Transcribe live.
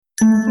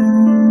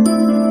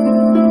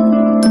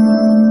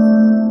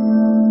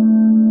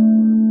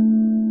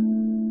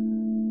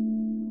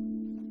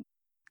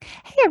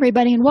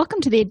everybody, and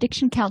welcome to the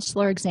Addiction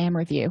Counselor Exam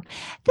Review.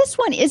 This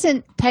one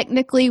isn't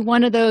technically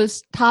one of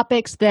those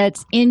topics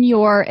that's in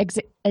your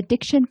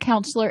Addiction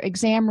Counselor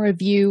Exam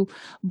Review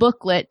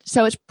booklet,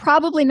 so it's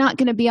probably not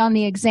going to be on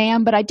the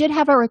exam, but I did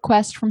have a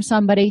request from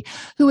somebody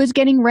who is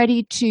getting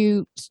ready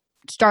to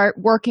start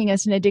working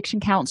as an addiction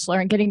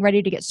counselor and getting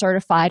ready to get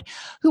certified,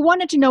 who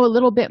wanted to know a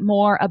little bit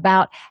more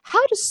about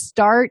how to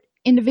start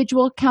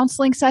individual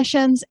counseling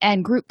sessions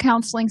and group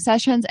counseling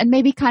sessions, and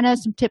maybe kind of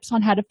some tips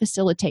on how to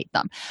facilitate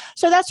them.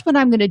 So that's what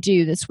I'm going to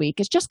do this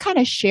week, is just kind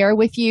of share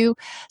with you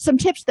some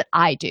tips that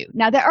I do.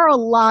 Now, there are a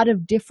lot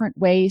of different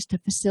ways to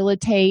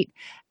facilitate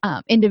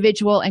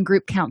individual and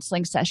group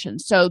counseling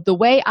sessions. So the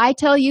way I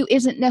tell you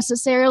isn't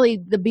necessarily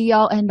the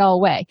be-all,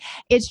 end-all way.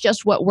 It's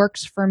just what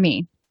works for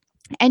me.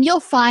 And you'll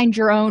find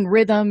your own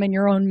rhythm and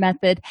your own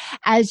method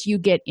as you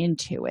get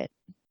into it.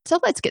 So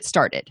let's get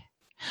started.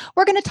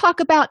 We're going to talk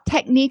about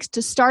techniques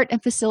to start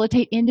and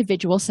facilitate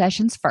individual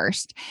sessions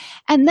first,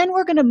 and then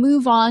we're going to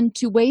move on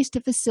to ways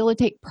to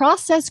facilitate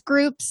process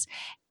groups,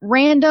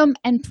 random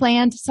and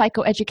planned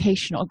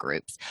psychoeducational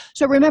groups.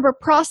 So remember,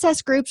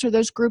 process groups are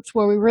those groups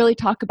where we really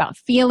talk about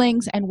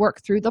feelings and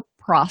work through the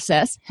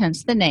process,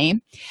 hence the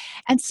name.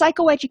 And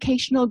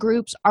psychoeducational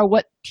groups are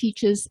what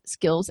teaches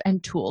skills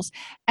and tools,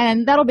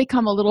 and that'll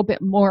become a little bit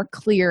more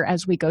clear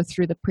as we go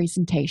through the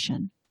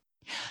presentation.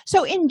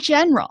 So in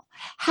general,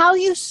 how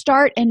you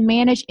start and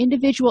manage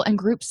individual and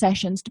group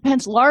sessions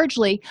depends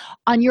largely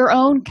on your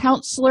own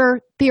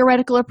counselor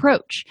theoretical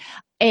approach.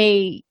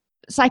 A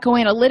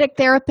psychoanalytic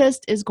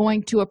therapist is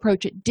going to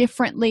approach it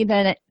differently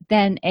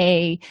than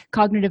a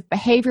cognitive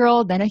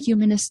behavioral, than a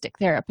humanistic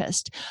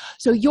therapist.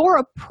 So your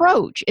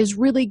approach is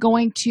really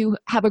going to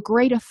have a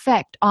great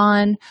effect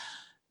on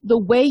the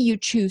way you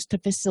choose to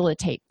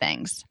facilitate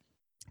things.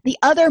 The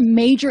other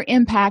major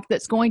impact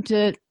that's going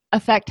to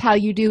affect how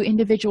you do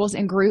individuals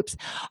and groups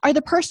are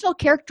the personal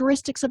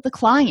characteristics of the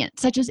client,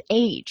 such as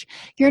age.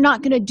 You're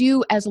not going to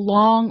do as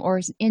long or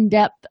as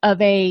in-depth of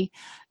a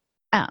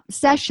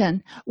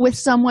session with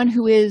someone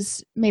who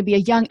is maybe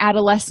a young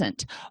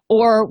adolescent,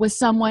 or with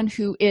someone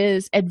who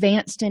is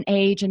advanced in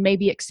age and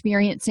maybe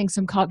experiencing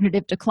some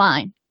cognitive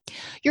decline.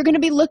 You're going to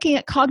be looking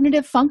at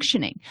cognitive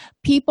functioning.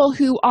 People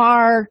who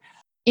are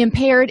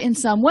impaired in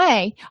some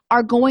way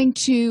are going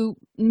to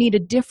need a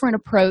different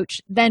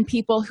approach than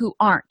people who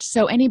aren't.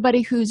 So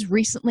anybody who's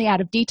recently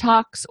out of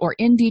detox or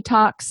in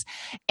detox,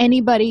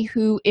 anybody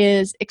who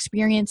is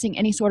experiencing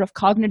any sort of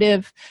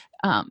cognitive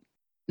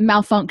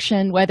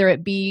malfunction, whether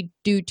it be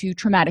due to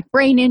traumatic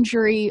brain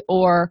injury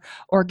or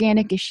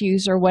organic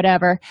issues or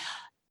whatever,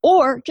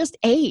 or just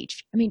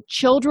age. I mean,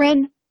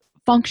 children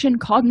function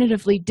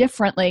cognitively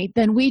differently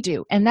than we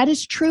do, and that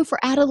is true for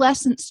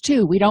adolescents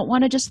too. We don't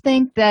want to just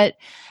think that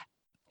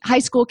high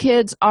school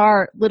kids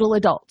are little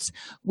adults.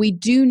 We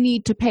do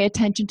need to pay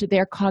attention to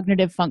their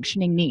cognitive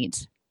functioning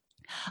needs.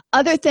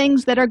 Other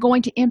things that are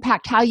going to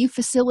impact how you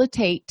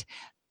facilitate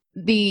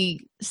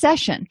the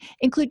session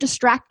include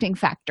distracting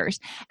factors.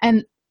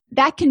 And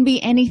that can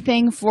be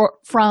anything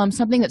from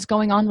something that's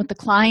going on with the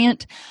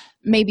client.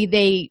 Maybe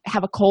they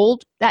have a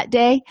cold that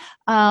day,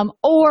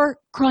 or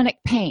chronic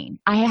pain.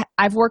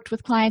 I've worked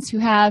with clients who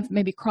have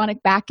maybe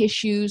chronic back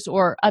issues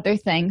or other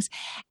things,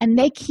 and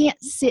they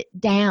can't sit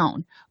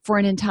down for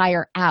an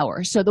entire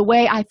hour. So the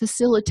way I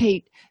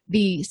facilitate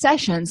the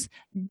sessions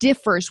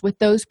differs with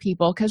those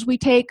people, because we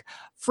take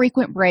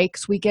frequent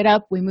breaks, we get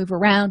up, we move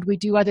around, we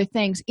do other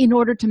things in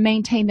order to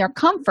maintain their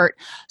comfort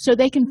so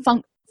they can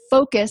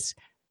focus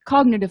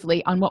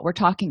cognitively on what we're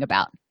talking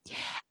about.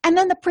 And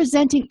then the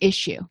presenting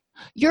issue.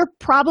 You're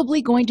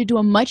probably going to do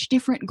a much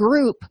different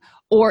group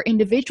or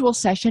individual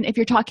session if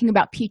you're talking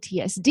about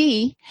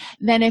PTSD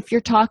than if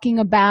you're talking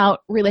about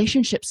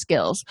relationship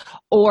skills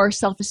or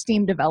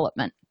self-esteem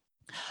development.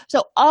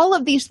 So all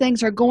of these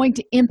things are going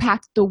to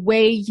impact the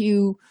way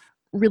you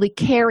really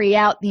carry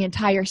out the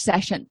entire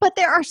session. But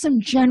there are some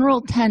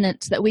general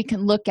tenets that we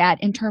can look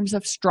at in terms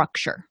of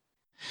structure.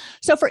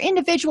 So for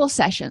individual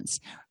sessions,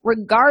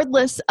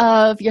 regardless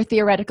of your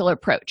theoretical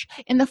approach,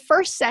 in the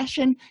first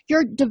session,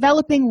 you're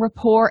developing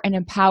rapport and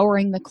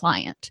empowering the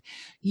client.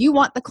 You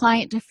want the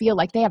client to feel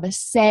like they have a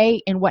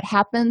say in what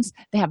happens,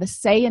 they have a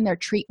say in their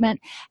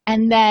treatment,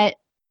 and that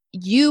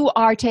you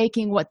are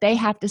taking what they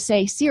have to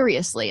say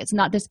seriously. It's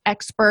not this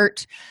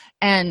expert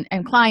and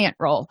client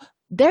role.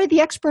 They're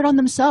the expert on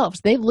themselves.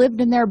 They've lived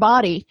in their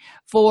body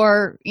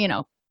for,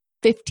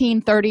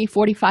 15, 30,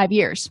 45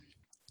 years.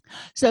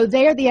 So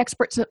they're the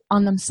experts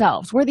on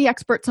themselves. We're the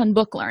experts on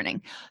book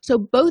learning. So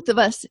both of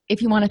us,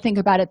 if you want to think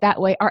about it that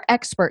way, are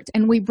experts,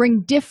 and we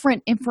bring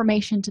different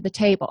information to the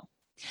table.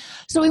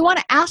 So we want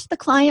to ask the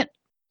client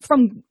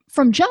from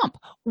jump,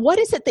 what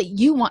is it that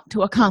you want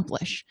to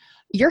accomplish?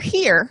 You're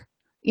here.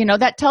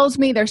 That tells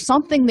me there's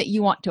something that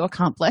you want to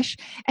accomplish,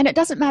 and it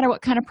doesn't matter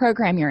what kind of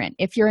program you're in.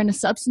 If you're in a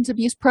substance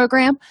abuse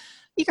program,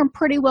 you can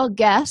pretty well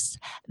guess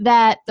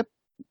that the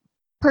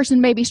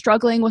person may be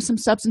struggling with some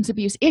substance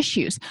abuse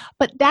issues,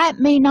 but that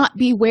may not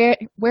be where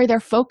they're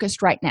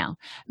focused right now.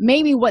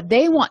 Maybe what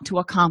they want to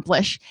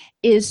accomplish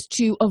is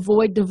to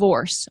avoid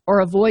divorce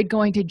or avoid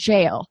going to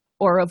jail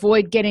or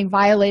avoid getting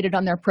violated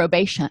on their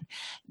probation.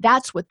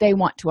 That's what they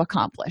want to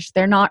accomplish.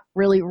 They're not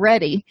really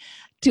ready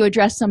to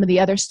address some of the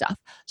other stuff.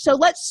 So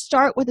let's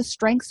start with a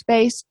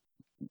strengths-based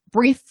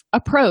brief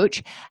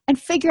approach and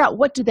figure out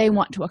what do they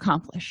want to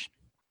accomplish.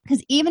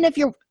 Because even if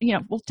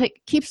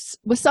keep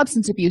with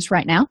substance abuse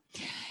right now,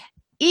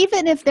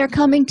 even if they're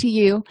coming to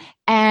you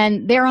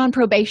and they're on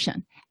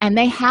probation and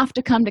they have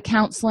to come to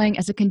counseling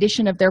as a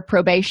condition of their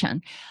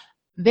probation,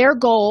 their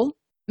goal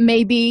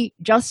may be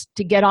just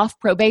to get off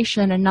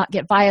probation and not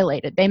get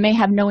violated. They may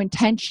have no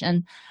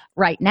intention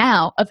right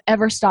now of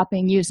ever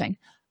stopping using.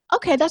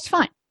 Okay, that's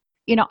fine.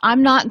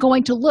 I'm not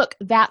going to look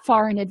that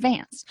far in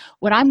advance.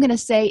 What I'm going to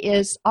say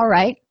is, all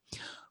right,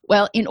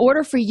 well, in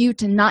order for you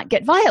to not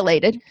get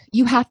violated,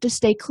 you have to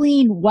stay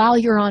clean while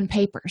you're on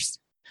papers.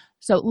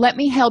 So let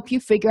me help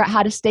you figure out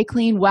how to stay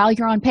clean while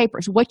you're on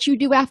papers. What you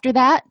do after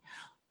that,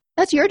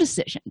 that's your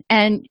decision,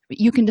 and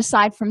you can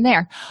decide from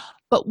there.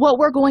 But what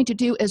we're going to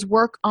do is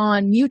work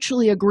on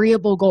mutually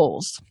agreeable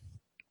goals.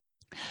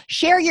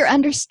 Share your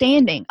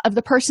understanding of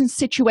the person's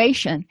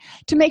situation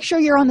to make sure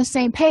you're on the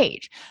same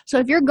page. So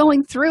if you're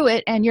going through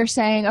it and you're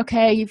saying,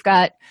 okay, you've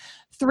got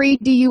 3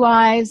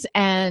 DUIs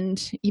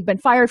and you've been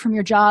fired from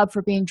your job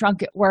for being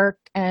drunk at work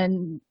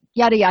and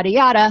yada, yada,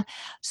 yada.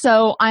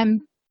 So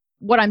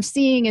what I'm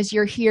seeing is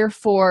you're here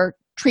for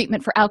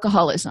treatment for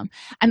alcoholism.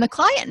 And the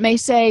client may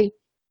say,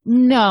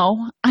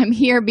 no, I'm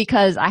here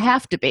because I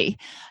have to be.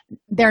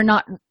 They're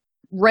not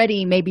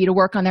ready maybe to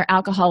work on their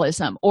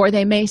alcoholism. Or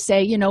they may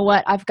say, you know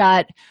what, I've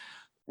got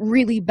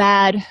really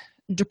bad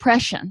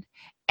depression.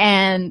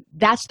 And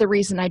that's the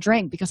reason I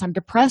drink, because I'm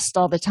depressed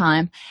all the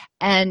time.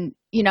 And,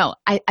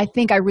 I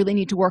think I really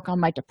need to work on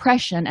my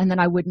depression, and then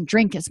I wouldn't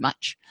drink as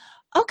much.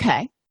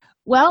 Okay.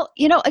 Well,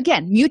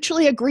 again,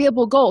 mutually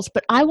agreeable goals,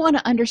 but I want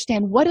to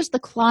understand, what is the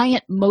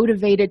client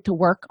motivated to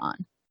work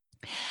on?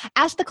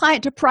 Ask the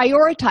client to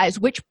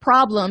prioritize which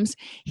problems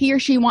he or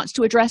she wants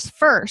to address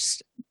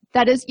first.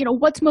 That is,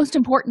 what's most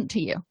important to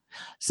you.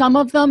 Some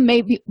of them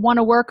may want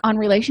to work on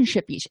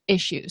relationship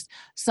issues,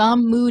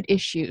 some mood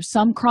issues,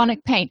 some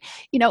chronic pain.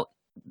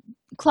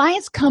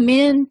 Clients come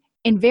in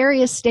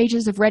various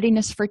stages of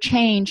readiness for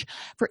change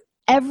for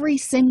every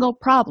single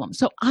problem.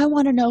 So I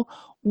want to know,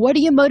 what are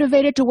you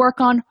motivated to work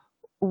on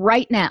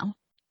right now?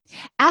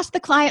 Ask the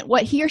client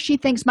what he or she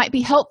thinks might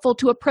be helpful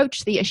to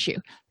approach the issue.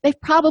 They've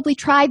probably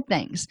tried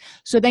things,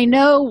 so they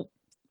know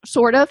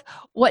sort of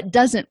what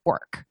doesn't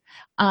work,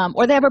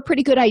 or they have a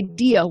pretty good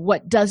idea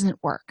what doesn't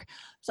work.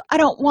 So I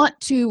don't want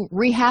to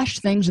rehash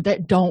things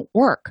that don't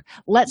work.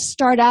 Let's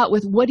start out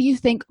with, what do you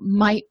think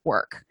might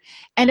work?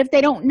 And if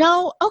they don't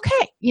know,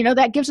 okay,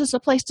 that gives us a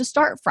place to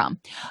start from.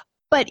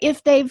 But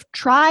if they've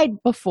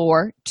tried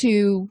before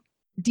to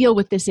deal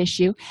with this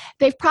issue,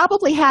 they've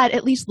probably had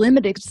at least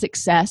limited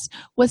success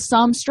with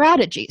some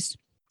strategies.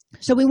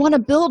 So we want to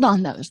build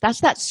on those.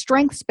 That's that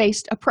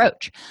strengths-based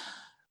approach.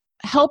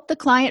 Help the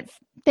client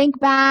think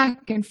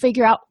back and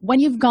figure out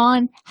when you've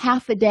gone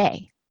half a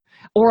day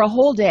or a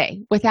whole day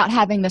without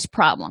having this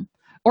problem,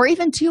 or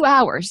even 2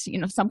 hours.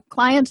 Some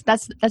clients,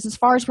 that's as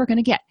far as we're going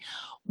to get.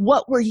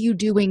 What were you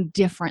doing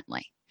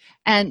differently?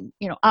 And,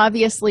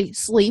 obviously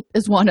sleep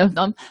is one of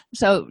them.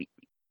 So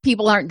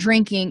people aren't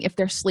drinking if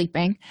they're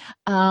sleeping.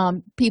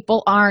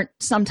 People aren't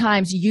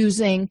sometimes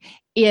using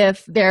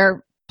if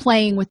they're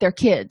playing with their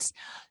kids.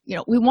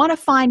 We want to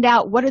find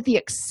out, what are the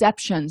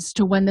exceptions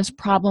to when this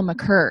problem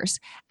occurs,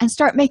 and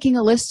start making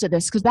a list of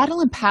this, because that'll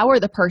empower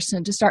the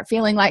person to start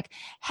feeling like,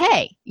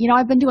 hey,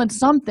 I've been doing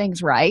some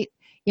things right.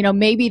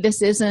 Maybe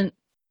this isn't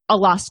a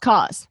lost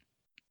cause.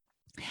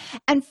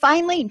 And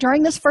finally,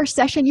 during this first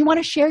session, you want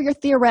to share your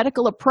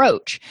theoretical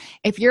approach.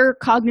 If you're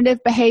cognitive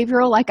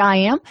behavioral like I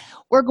am,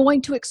 we're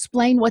going to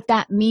explain what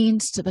that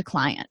means to the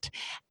client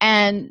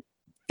and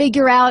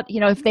figure out,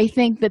 if they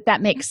think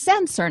that makes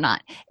sense or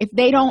not. If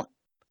they don't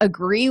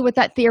agree with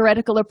that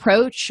theoretical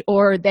approach,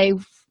 or they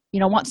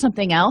want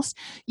something else,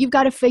 you've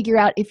got to figure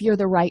out if you're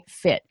the right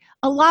fit.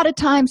 A lot of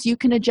times you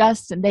can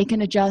adjust and they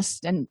can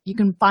adjust, and you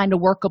can find a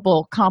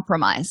workable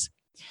compromise.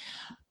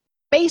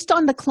 Based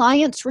on the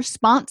client's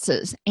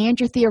responses and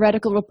your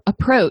theoretical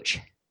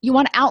approach, you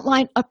want to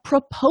outline a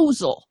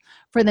proposal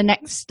for the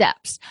next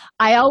steps.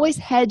 I always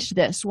hedge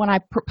this when I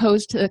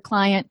propose to the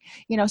client,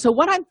 so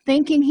what I'm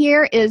thinking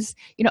here is,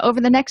 over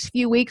the next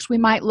few weeks, we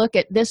might look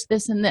at this,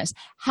 this, and this.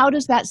 How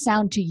does that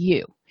sound to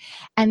you?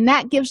 And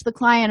that gives the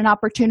client an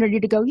opportunity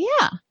to go,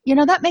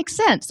 yeah, that makes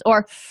sense.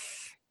 Or,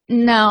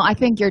 no, I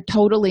think you're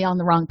totally on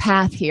the wrong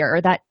path here,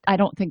 or that I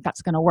don't think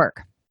that's going to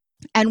work.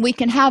 And we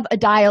can have a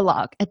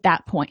dialogue at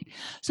that point.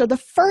 So the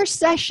first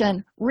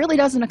session really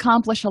doesn't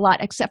accomplish a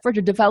lot except for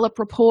to develop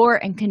rapport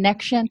and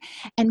connection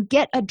and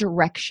get a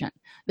direction.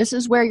 This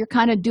is where you're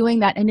kind of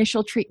doing that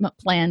initial treatment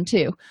plan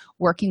too,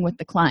 working with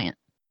the client.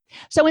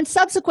 So in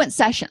subsequent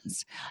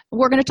sessions,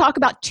 we're going to talk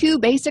about 2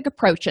 basic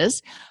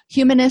approaches,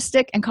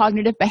 humanistic and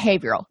cognitive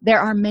behavioral. There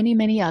are many,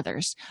 many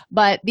others,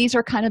 but these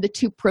are kind of the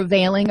 2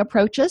 prevailing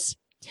approaches.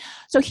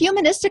 So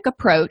humanistic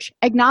approach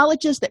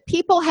acknowledges that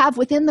people have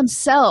within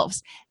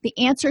themselves the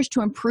answers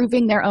to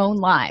improving their own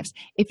lives.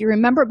 If you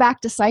remember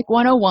back to Psych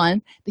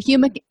 101,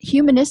 the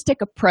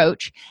humanistic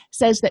approach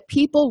says that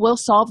people will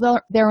solve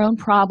their own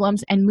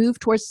problems and move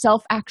towards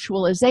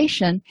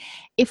self-actualization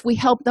if we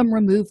help them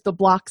remove the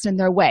blocks in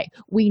their way.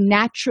 We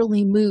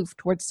naturally move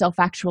towards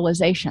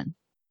self-actualization.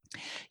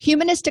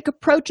 Humanistic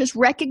approaches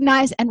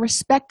recognize and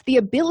respect the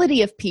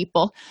ability of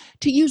people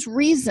to use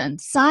reason,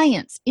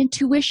 science,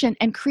 intuition,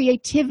 and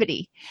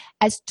creativity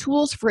as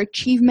tools for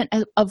achievement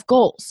of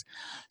goals.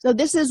 So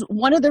this is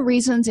one of the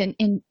reasons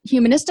in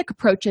humanistic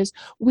approaches,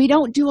 we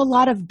don't do a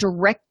lot of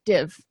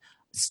directive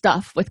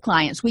stuff with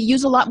clients. We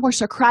use a lot more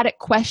Socratic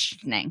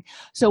questioning.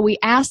 So we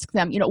ask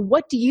them,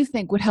 what do you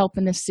think would help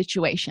in this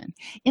situation?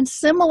 In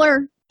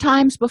similar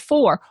times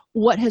before,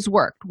 what has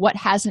worked? What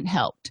hasn't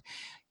helped?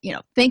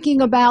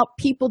 Thinking about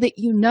people that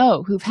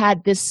who've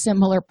had this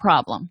similar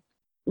problem,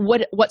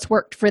 what's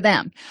worked for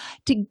them,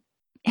 to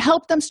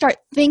help them start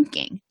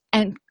thinking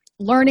and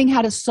learning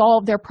how to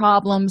solve their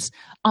problems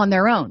on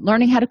their own,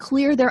 learning how to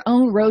clear their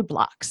own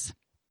roadblocks.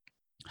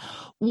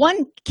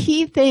 One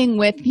key thing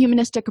with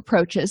humanistic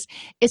approaches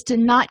is to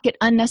not get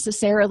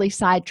unnecessarily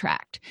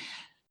sidetracked.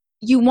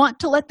 You want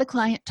to let the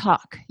client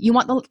talk. You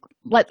want to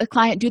let the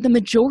client do the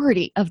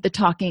majority of the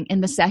talking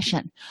in the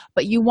session,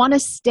 but you want to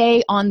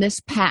stay on this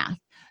path.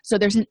 So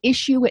there's an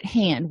issue at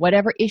hand,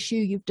 whatever issue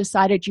you've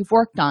decided you've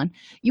worked on,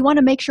 you want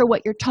to make sure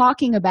what you're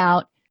talking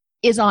about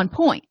is on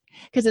point,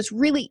 because it's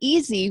really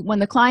easy when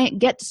the client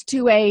gets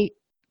to a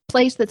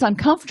place that's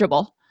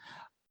uncomfortable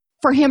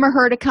for him or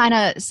her to kind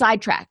of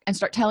sidetrack and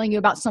start telling you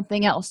about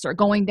something else, or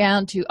going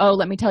down to,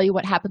 let me tell you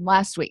what happened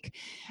last week.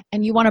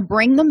 And you want to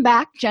bring them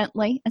back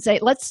gently and say,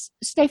 let's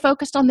stay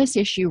focused on this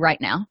issue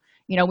right now.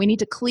 We need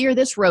to clear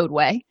this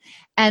roadway,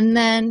 and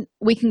then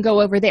we can go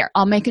over there.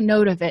 I'll make a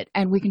note of it,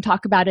 and we can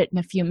talk about it in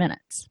a few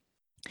minutes.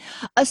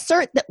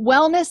 Assert that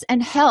wellness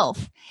and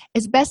health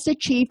is best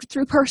achieved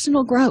through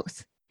personal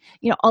growth.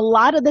 A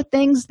lot of the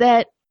things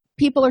that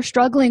people are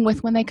struggling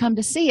with when they come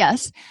to see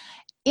us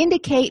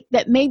indicate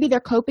that maybe their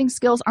coping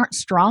skills aren't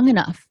strong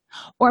enough,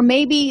 or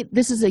maybe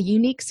this is a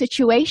unique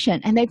situation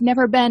and they've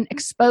never been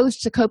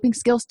exposed to coping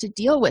skills to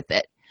deal with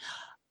it.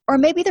 Or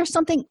maybe there's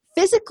something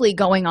physically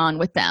going on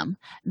with them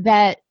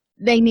that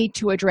they need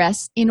to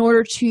address in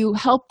order to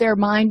help their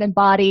mind and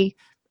body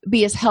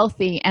be as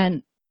healthy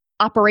and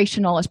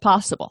operational as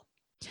possible.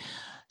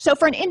 So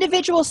for an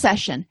individual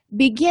session,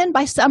 begin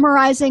by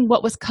summarizing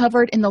what was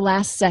covered in the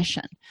last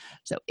session.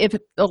 So if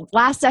the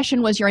last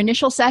session was your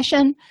initial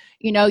session,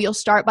 you'll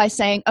start by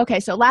saying, okay,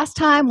 so last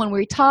time when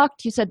we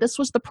talked, you said this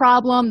was the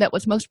problem that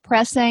was most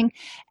pressing,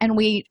 and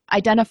we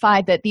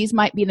identified that these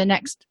might be the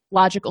next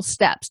logical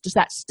steps. Does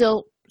that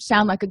still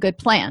sound like a good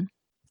plan?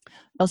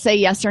 They'll say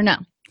yes or no.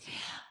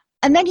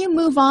 And then you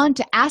move on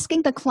to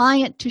asking the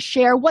client to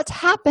share what's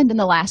happened in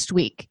the last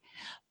week,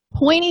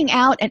 pointing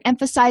out and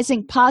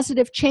emphasizing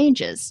positive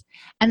changes.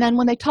 And then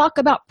when they talk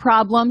about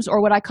problems,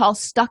 or what I call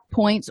stuck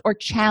points or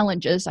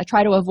challenges, I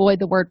try to avoid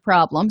the word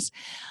problems,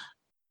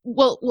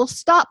 we'll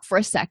stop for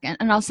a second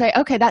and I'll say,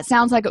 okay, that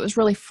sounds like it was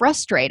really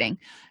frustrating.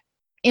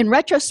 In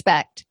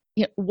retrospect,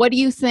 what do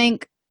you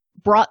think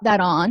brought that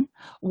on?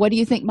 What do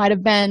you think might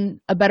have been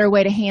a better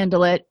way to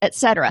handle it,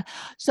 etc.?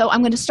 So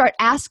I'm going to start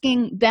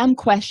asking them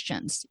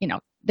questions.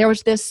 There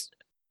was this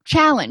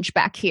challenge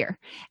back here,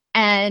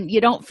 and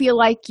you don't feel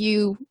like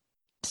you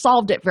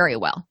solved it very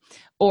well,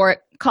 or it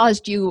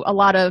caused you a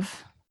lot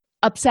of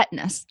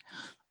upsetness.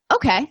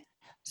 Okay,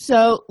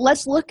 so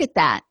let's look at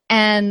that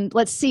and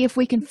let's see if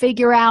we can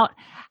figure out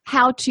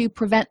how to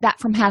prevent that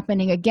from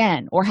happening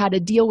again, or how to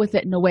deal with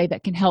it in a way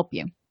that can help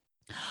you.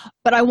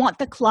 But I want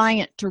the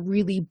client to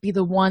really be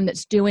the one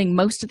that's doing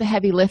most of the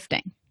heavy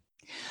lifting.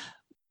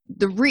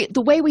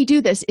 The way we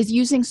do this is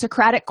using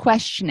Socratic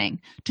questioning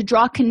to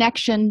draw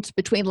connections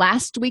between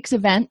last week's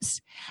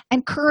events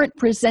and current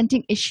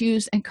presenting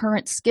issues and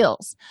current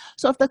skills.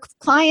 So if the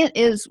client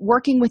is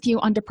working with you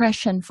on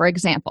depression, for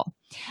example,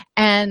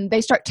 and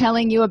they start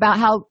telling you about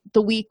how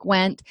the week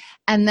went,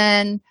 and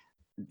then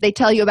they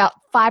tell you about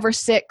 5 or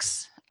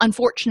 6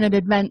 unfortunate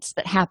events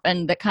that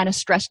happened that kind of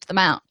stressed them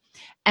out,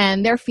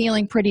 and they're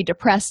feeling pretty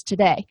depressed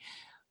today,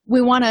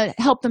 we want to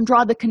help them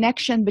draw the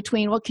connection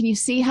between, well, can you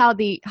see how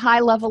the high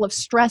level of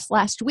stress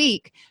last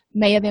week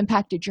may have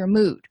impacted your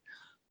mood?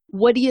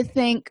 What do you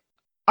think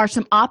are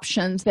some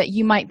options that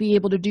you might be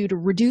able to do to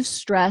reduce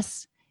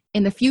stress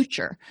in the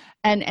future?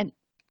 And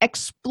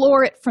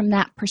explore it from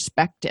that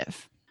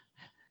perspective.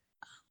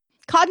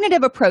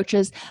 Cognitive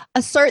approaches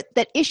assert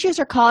that issues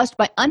are caused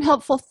by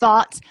unhelpful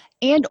thoughts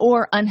and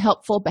or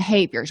unhelpful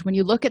behaviors. When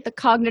you look at the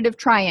cognitive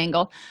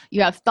triangle,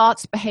 you have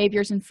thoughts,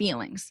 behaviors, and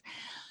feelings.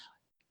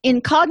 In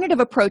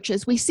cognitive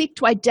approaches, we seek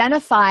to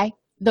identify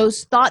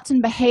those thoughts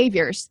and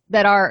behaviors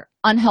that are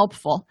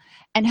unhelpful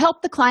and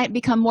help the client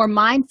become more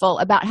mindful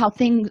about how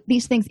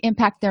these things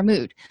impact their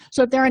mood.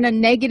 So if they're in a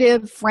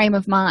negative frame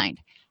of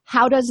mind,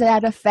 how does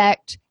that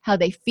affect how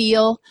they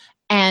feel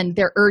and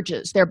their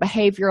urges, their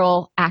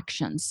behavioral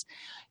actions?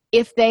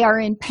 If they are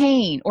in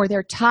pain or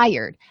they're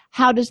tired,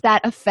 how does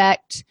that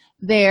affect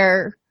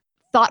their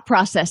thought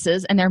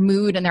processes and their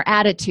mood and their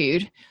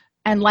attitude?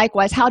 And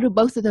likewise, how do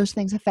both of those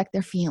things affect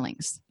their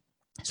feelings?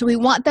 So we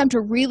want them to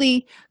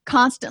really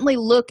constantly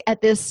look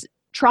at this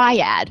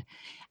triad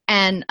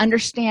and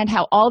understand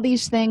how all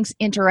these things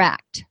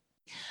interact.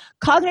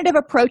 Cognitive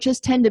approaches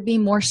tend to be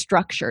more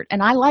structured,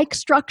 and I like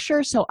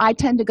structure, so I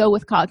tend to go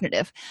with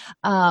cognitive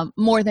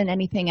more than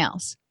anything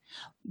else.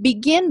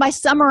 Begin by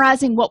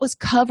summarizing what was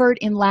covered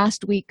in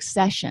last week's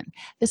session.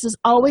 This is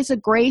always a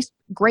great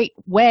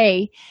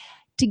way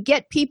to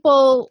get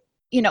people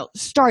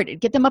started,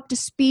 get them up to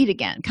speed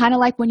again. Kind of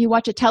like when you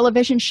watch a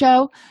television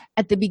show,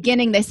 at the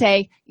beginning they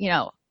say,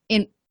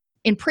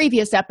 in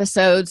previous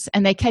episodes,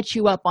 and they catch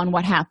you up on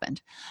what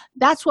happened.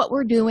 That's what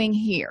we're doing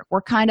here.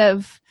 We're kind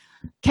of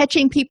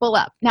catching people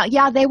up. Now,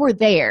 yeah, they were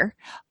there,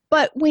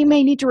 but we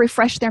may need to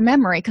refresh their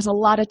memory because a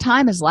lot of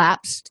time has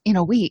lapsed in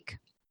a week.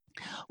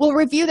 We'll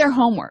review their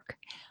homework.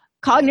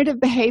 Cognitive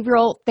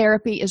behavioral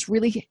therapy is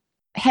really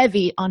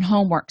heavy on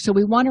homework, so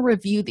we want to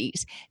review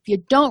these. If you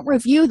don't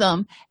review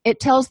them, it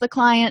tells the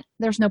client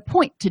there's no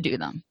point to do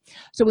them.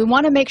 So we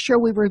want to make sure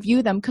we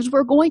review them because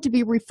we're going to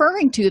be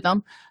referring to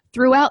them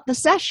throughout the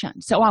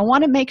session. So I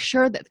want to make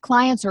sure that the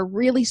clients are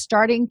really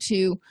starting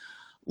to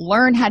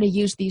learn how to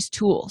use these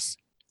tools.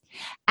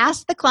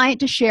 Ask the client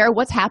to share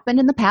what's happened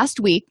in the past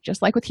week,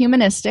 just like with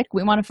humanistic.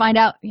 We want to find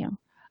out,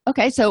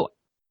 okay, so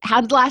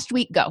how did last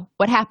week go?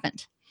 What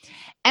happened?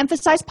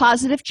 Emphasize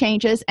positive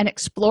changes and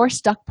explore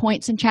stuck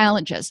points and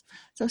challenges.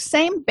 So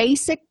same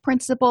basic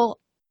principle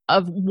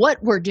of what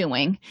we're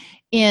doing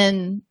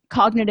in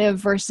cognitive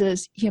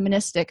versus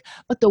humanistic,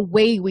 but the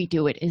way we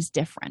do it is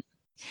different.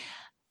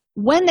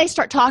 When they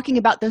start talking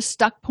about those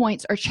stuck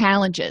points or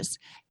challenges,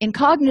 in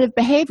cognitive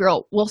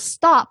behavioral, we'll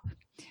stop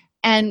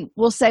and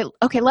we'll say,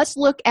 okay, let's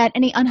look at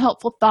any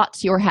unhelpful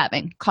thoughts you're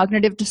having,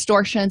 cognitive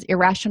distortions,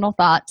 irrational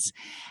thoughts,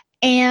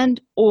 and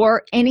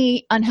or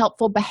any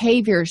unhelpful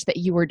behaviors that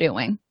you were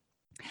doing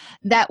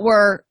that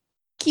were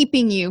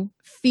keeping you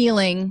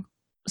feeling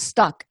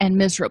stuck and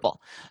miserable.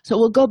 So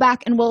we'll go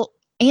back and we'll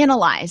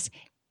analyze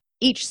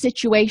each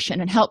situation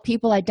and help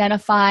people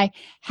identify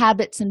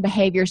habits and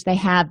behaviors they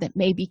have that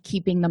may be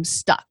keeping them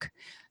stuck.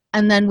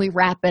 And then we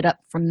wrap it up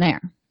from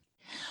there.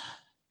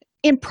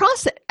 In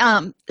process,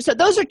 so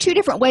those are two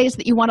different ways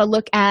that you want to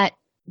look at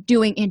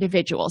doing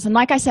individuals. And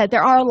like I said,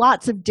 there are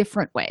lots of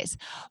different ways,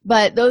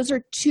 but those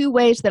are two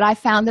ways that I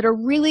found that are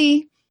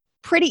really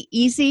pretty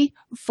easy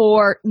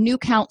for new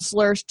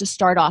counselors to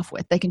start off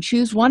with. They can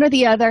choose one or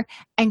the other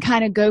and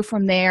kind of go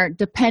from there,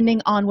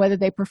 depending on whether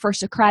they prefer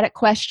Socratic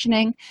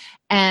questioning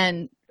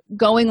and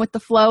going with the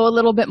flow a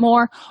little bit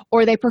more,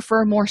 or they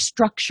prefer more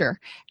structure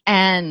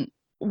and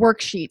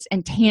worksheets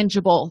and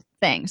tangible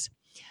things.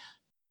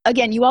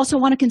 Again, you also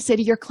want to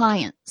consider your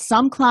client.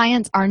 Some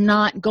clients are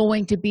not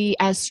going to be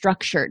as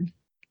structured,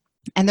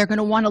 and they're going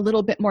to want a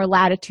little bit more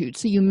latitude.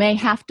 So you may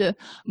have to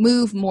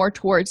move more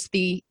towards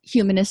the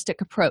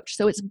humanistic approach.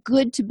 So it's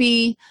good to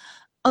be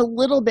a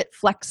little bit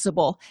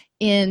flexible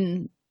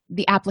in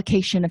the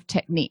application of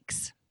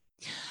techniques.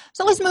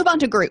 So let's move on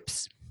to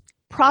groups.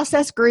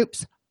 Process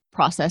groups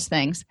process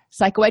things.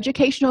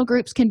 Psychoeducational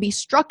groups can be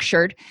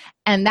structured,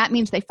 and that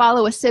means they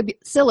follow a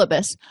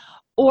syllabus,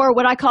 or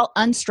what I call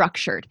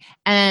unstructured.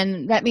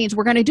 And that means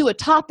we're going to do a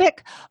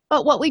topic,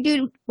 but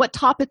what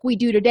topic we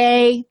do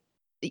today,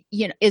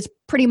 is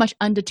pretty much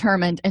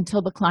undetermined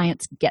until the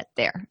clients get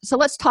there. So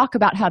let's talk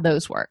about how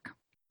those work.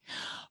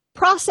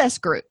 Process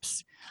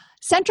groups.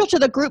 Central to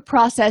the group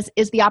process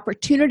is the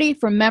opportunity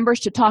for members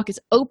to talk as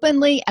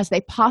openly as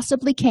they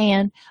possibly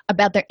can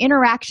about their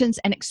interactions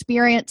and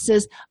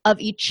experiences of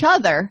each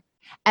other,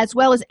 as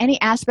well as any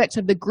aspects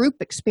of the group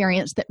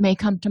experience that may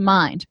come to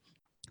mind.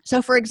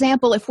 So, for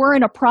example, if we're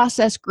in a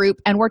process group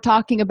and we're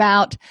talking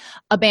about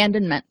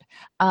abandonment,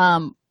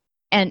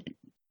 and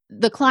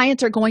the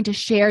clients are going to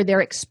share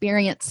their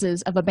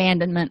experiences of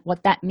abandonment,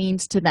 what that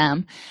means to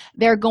them.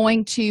 They're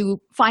going to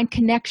find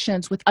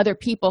connections with other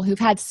people who've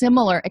had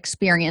similar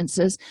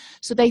experiences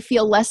so they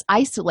feel less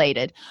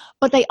isolated.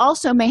 But they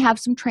also may have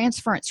some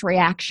transference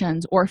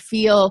reactions or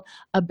feel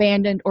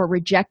abandoned or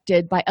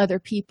rejected by other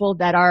people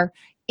that are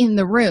in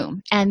the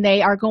room. And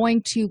they are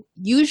going to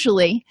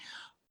usually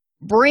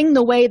bring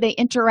the way they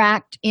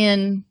interact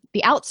in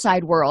the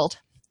outside world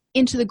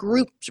into the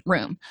group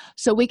room,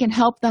 so we can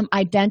help them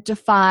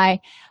identify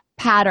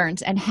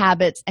patterns and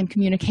habits and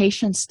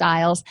communication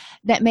styles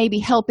that may be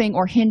helping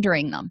or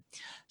hindering them.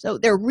 So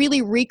they're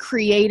really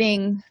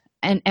recreating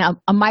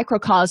a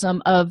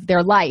microcosm of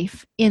their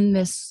life in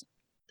this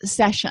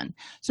session,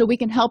 so we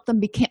can help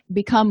them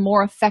become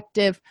more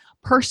effective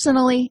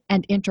personally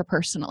and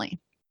interpersonally.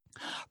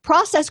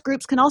 Process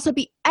groups can also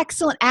be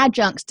excellent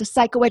adjuncts to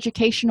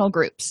psychoeducational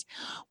groups.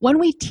 When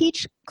we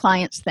teach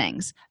clients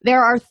things,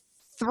 there are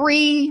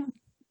three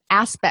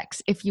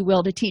aspects, if you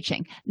will, to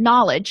teaching.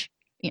 Knowledge,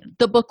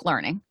 the book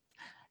learning.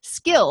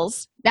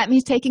 Skills, that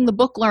means taking the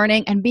book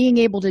learning and being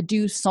able to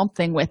do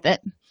something with it.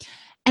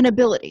 And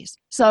abilities.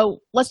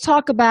 So let's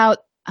talk about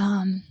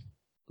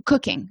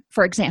cooking,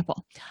 for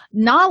example.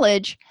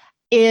 Knowledge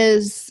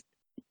is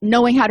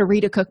knowing how to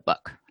read a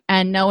cookbook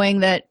and knowing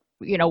that,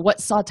 what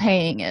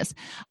sautéing is.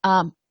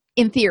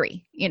 In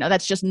theory,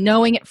 that's just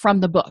knowing it from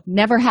the book,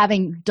 never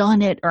having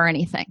done it or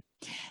anything.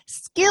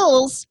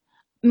 Skills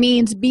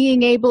means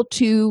being able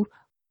to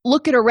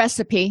look at a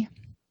recipe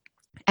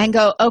and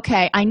go,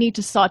 okay, I need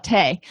to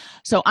sauté,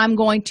 so I'm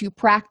going to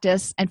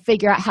practice and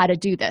figure out how to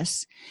do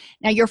this.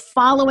 Now, you're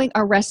following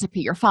a recipe.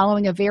 You're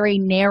following a very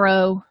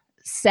narrow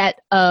set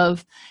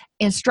of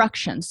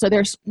instructions, so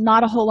there's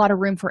not a whole lot of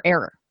room for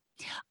error.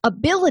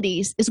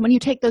 Abilities is when you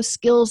take those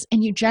skills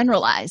and you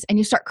generalize and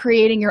you start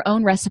creating your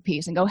own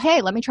recipes and go,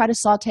 hey, let me try to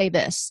sauté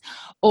this,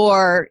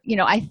 or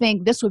I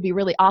think this would be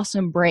really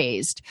awesome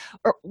braised,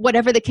 or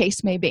whatever the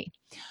case may be.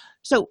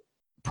 So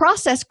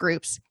process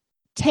groups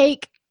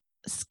take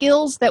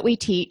skills that we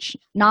teach,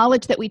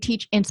 knowledge that we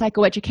teach in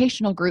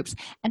psychoeducational groups,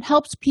 and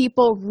helps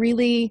people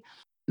really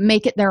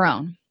make it their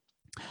own.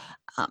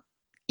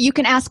 You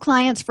can ask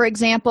clients, for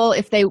example,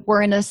 if they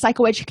were in a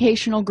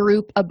psychoeducational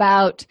group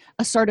about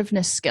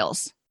assertiveness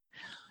skills.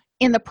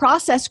 In the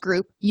process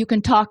group, you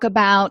can talk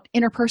about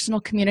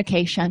interpersonal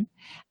communication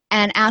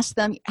and ask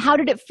them, how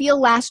did it feel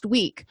last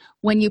week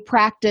when you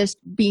practiced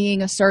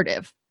being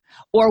assertive?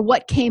 Or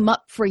what came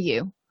up for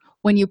you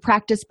when you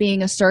practiced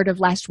being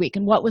assertive last week,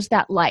 and what was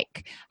that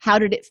like? How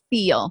did it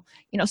feel?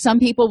 Some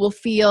people will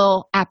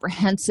feel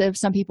apprehensive,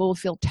 some people will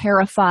feel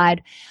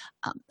terrified.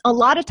 A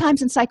lot of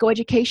times in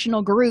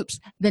psychoeducational groups,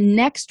 the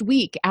next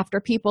week after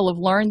people have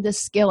learned this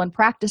skill and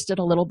practiced it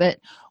a little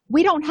bit,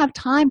 we don't have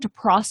time to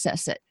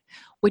process it,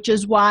 which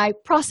is why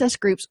process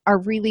groups are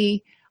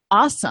really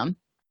awesome.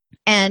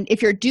 And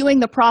if you're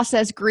doing the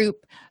process group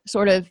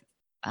sort of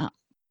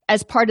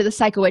as part of the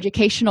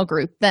psychoeducational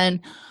group,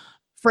 then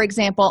for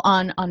example,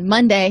 on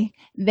Monday,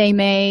 they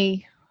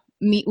may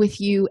meet with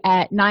you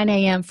at 9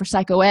 a.m. for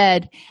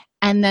psychoed,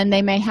 and then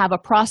they may have a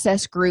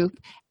process group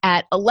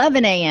at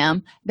 11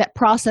 a.m. that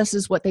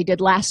processes what they did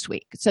last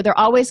week. So they're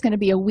always going to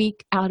be a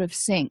week out of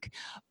sync,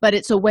 but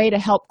it's a way to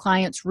help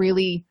clients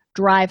really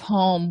drive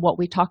home what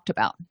we talked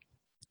about.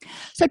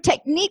 So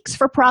techniques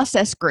for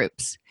process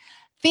groups.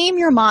 Theme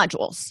your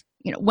modules.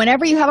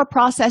 Whenever you have a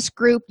process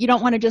group, you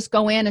don't want to just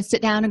go in and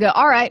sit down and go,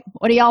 all right,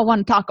 what do y'all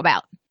want to talk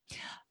about?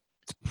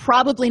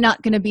 Probably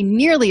not going to be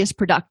nearly as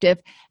productive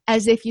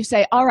as if you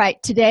say, all right,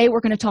 today we're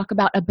going to talk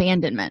about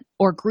abandonment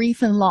or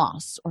grief and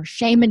loss or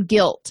shame and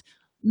guilt,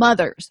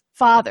 mothers,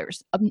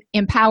 fathers,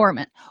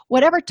 empowerment,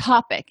 whatever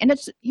topic. And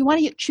you want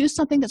to choose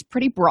something that's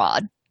pretty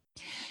broad.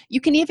 You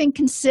can even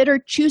consider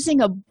choosing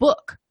a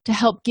book to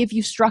help give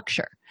you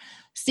structure.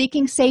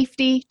 Seeking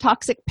Safety,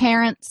 Toxic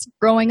Parents,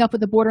 Growing Up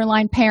with a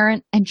Borderline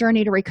Parent, and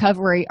Journey to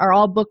Recovery are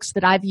all books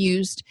that I've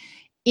used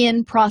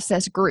in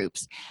process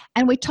groups.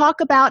 And we talk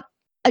about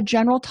a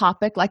general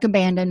topic like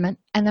abandonment,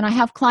 and then I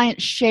have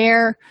clients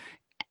share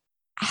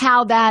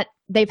how that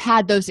they've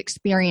had those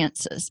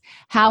experiences.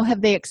 How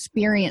have they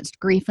experienced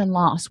grief and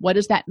loss? What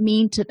does that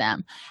mean to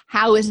them?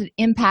 How is it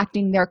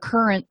impacting their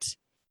current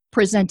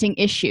presenting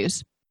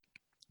issues?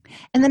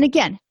 And then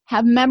again,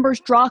 have members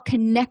draw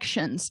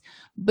connections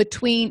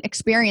between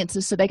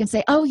experiences so they can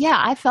say, oh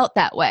yeah, I felt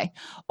that way,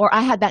 or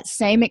I had that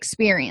same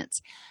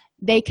experience.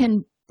 They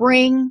can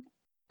bring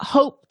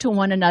hope to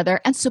one another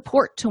and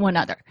support to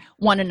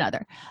one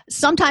another.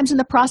 Sometimes in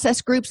the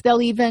process groups,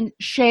 they'll even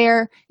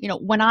share,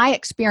 when I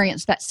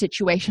experienced that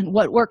situation,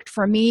 what worked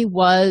for me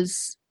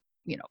was,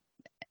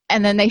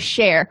 and then they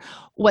share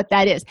what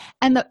that is.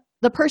 And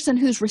the person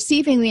who's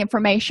receiving the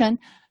information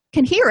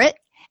can hear it,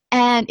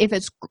 and if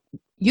it's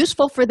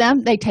useful for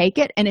them, they take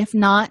it, and if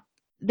not,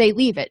 they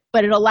leave it.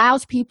 But it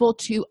allows people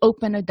to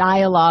open a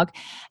dialogue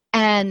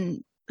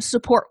and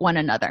support one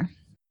another.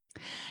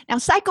 Now,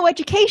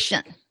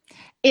 psychoeducation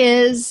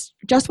is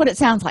just what it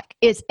sounds like.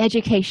 It's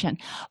education,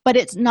 but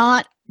it's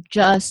not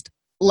just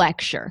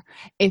lecture.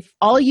 If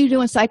all you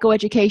do in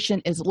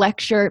psychoeducation is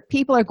lecture,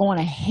 people are going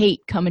to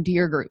hate coming to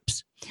your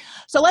groups.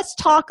 So let's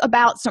talk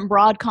about some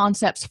broad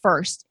concepts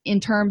first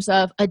in terms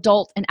of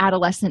adult and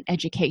adolescent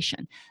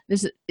education.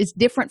 This is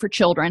different for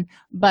children,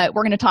 but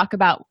we're going to talk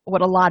about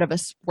what a lot of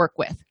us work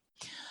with.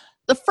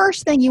 The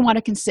first thing you want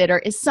to consider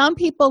is some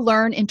people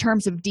learn in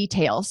terms of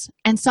details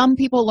and some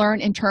people learn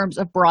in terms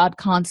of broad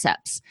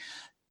concepts.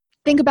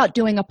 Think about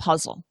doing a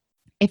puzzle.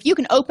 If you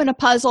can open a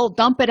puzzle,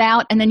 dump it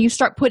out, and then you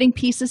start putting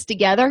pieces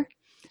together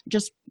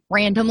just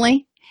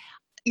randomly,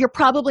 you're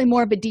probably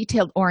more of a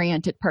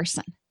detailed-oriented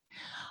person.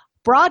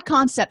 Broad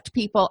concept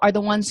people are the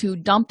ones who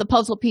dump the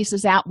puzzle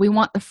pieces out. We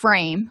want the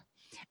frame,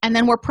 and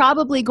then we're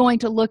probably going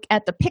to look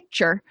at the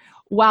picture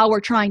while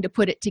we're trying to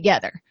put it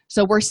together.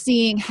 So we're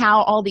seeing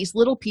how all these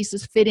little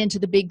pieces fit into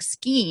the big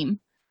scheme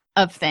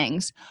of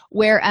things,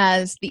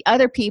 whereas the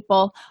other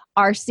people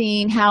are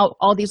seeing how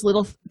all these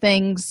little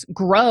things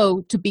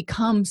grow to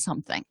become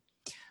something.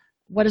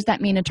 What does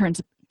that mean in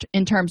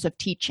terms of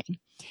teaching?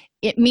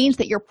 It means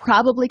that you're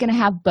probably going to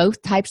have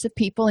both types of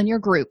people in your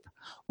group,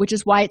 which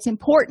is why it's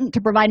important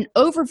to provide an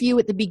overview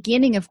at the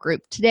beginning of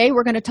group. Today,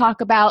 we're going to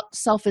talk about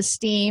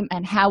self-esteem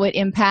and how it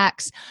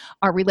impacts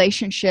our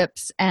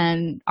relationships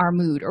and our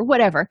mood or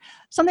whatever.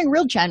 Something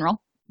real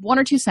general, 1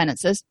 or 2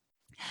 sentences.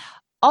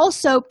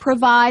 Also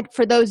provide,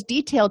 for those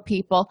detailed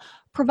people,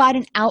 provide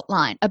an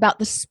outline about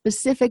the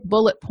specific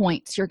bullet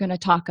points you're going to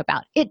talk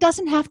about. It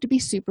doesn't have to be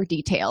super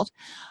detailed,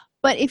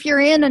 but if you're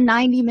in a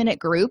 90-minute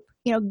group,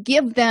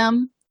 give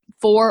them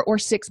 4 or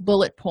 6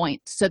 bullet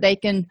points so they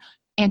can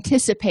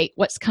anticipate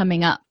what's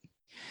coming up.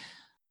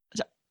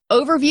 So,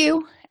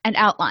 overview and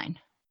outline.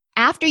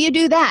 After you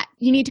do that,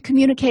 you need to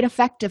communicate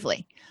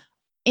effectively.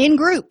 In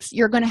groups,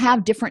 you're going to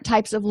have different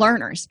types of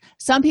learners.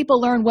 Some people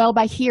learn well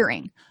by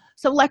hearing,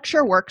 so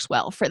lecture works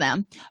well for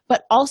them,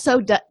 but also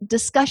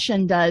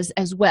discussion does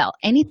as well.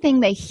 Anything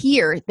they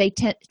hear,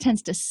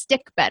 tends to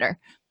stick better.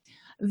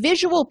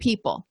 Visual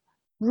people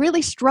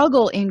really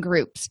struggle in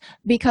groups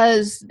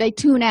because they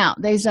tune out,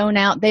 they zone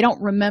out, they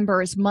don't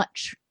remember as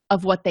much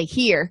of what they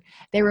hear.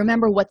 They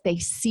remember what they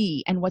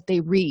see and what they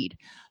read.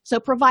 So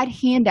provide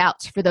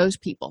handouts for those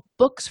people,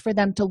 books for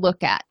them to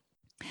look at.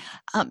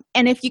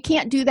 And if you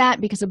can't do that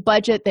because of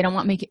budget, they don't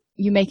want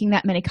you making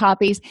that many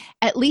copies,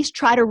 at least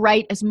try to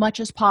write as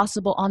much as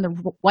possible on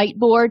the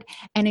whiteboard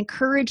and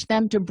encourage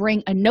them to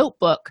bring a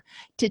notebook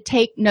to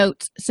take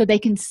notes so they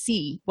can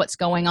see what's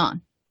going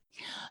on.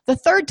 The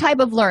third type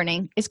of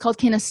learning is called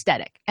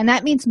kinesthetic, and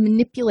that means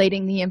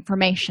manipulating the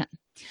information.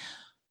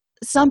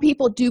 Some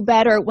people do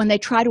better when they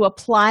try to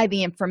apply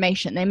the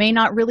information. They may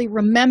not really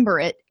remember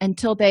it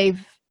until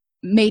they've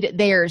made it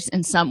theirs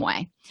in some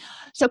way.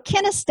 So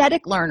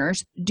kinesthetic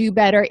learners do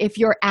better if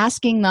you're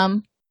asking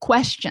them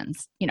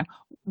questions.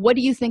 What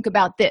do you think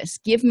about this?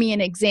 Give me an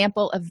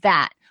example of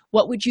that.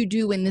 What would you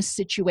do in this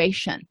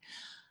situation?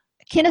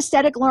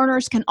 Kinesthetic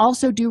learners can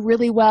also do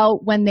really well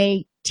when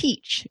they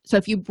teach. So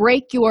if you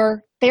break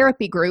your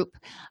therapy group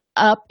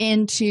up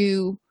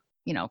into,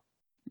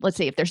 let's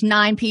say if there's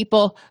 9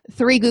 people,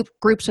 3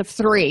 groups of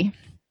 3,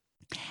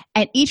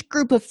 and each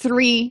group of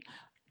 3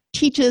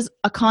 teaches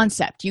a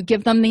concept. You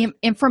give them the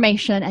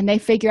information and they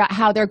figure out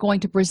how they're going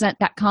to present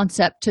that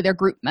concept to their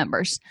group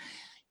members.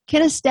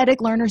 Kinesthetic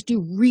learners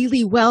do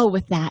really well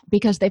with that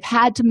because they've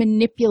had to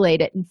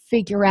manipulate it and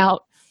figure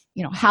out,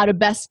 how to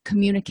best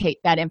communicate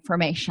that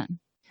information.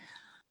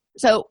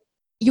 So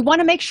you want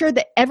to make sure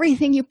that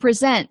everything you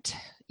present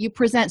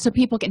so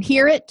people can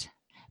hear it,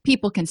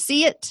 people can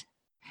see it,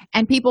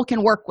 and people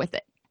can work with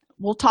it.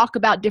 We'll talk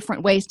about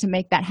different ways to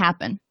make that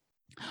happen.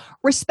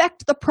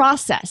 Respect the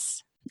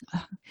process.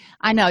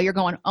 I know you're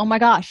going, oh my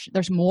gosh,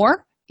 there's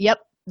more? Yep,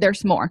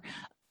 there's more.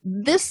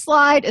 This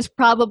slide is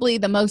probably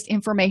the most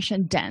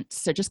information dense,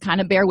 so just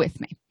kind of bear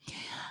with me.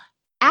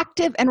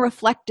 Active and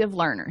reflective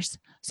learners.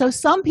 So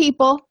some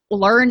people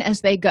learn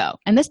as they go,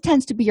 and this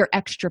tends to be your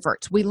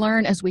extroverts. We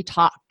learn as we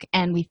talk,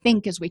 and we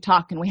think as we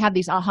talk, and we have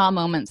these aha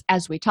moments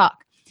as we talk.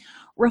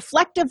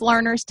 Reflective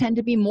learners tend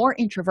to be more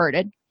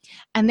introverted,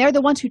 and they're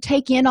the ones who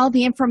take in all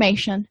the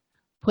information,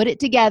 put it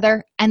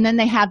together, and then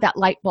they have that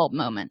light bulb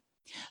moment.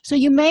 So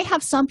you may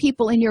have some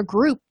people in your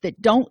group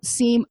that don't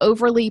seem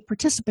overly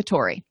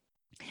participatory.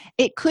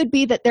 It could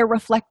be that they're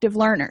reflective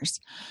learners.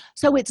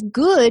 So it's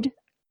good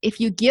if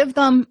you give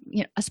them,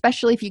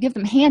 especially if you give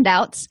them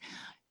handouts,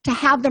 to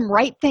have them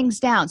write things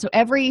down. So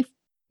every,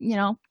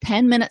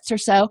 10 minutes or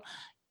so,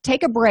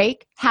 take a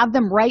break, have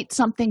them write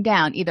something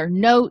down, either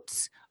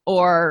notes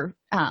or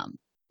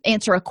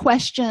answer a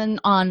question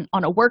on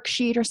a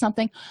worksheet or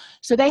something.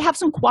 So they have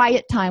some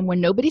quiet time when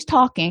nobody's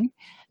talking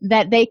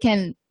that they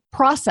can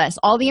process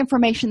all the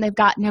information they've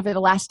gotten over the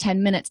last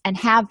 10 minutes and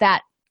have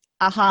that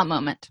aha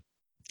moment.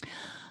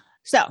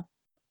 So,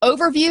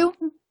 overview,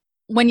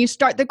 when you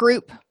start the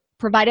group,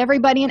 provide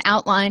everybody an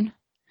outline,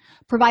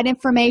 provide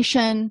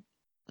information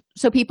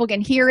so people can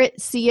hear it,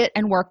 see it,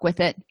 and work with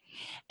it,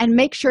 and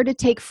make sure to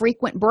take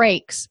frequent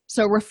breaks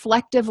so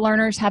reflective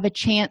learners have a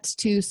chance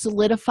to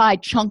solidify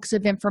chunks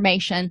of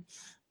information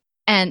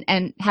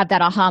and have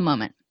that aha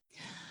moment.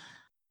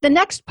 The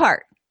next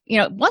part,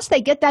 once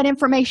they get that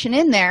information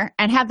in there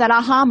and have that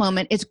aha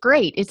moment, it's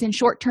great. It's in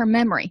short-term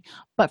memory.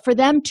 But for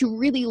them to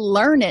really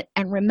learn it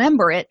and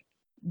remember it,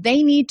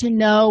 they need to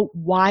know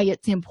why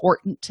it's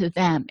important to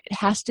them. It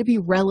has to be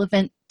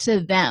relevant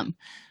to them.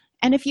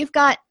 And if you've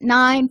got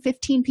 9,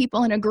 15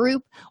 people in a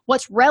group,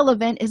 what's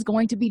relevant is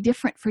going to be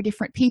different for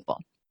different people.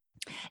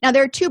 Now,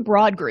 there are 2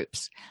 broad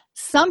groups.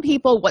 Some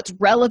people, what's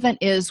relevant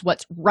is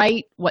what's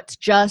right, what's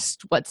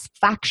just, what's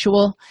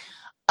factual.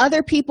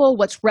 Other people,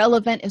 what's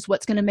relevant is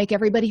what's going to make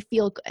everybody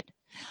feel good.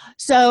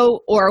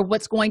 So, or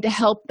what's going to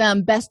help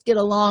them best get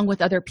along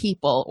with other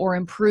people or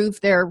improve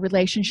their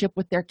relationship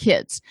with their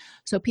kids.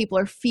 So people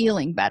are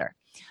feeling better.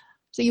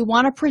 So you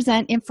want to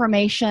present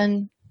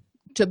information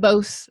to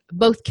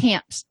both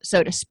camps,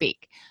 so to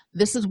speak.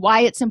 This is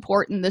why it's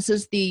important. This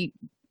is the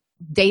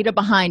data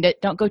behind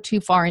it. Don't go too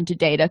far into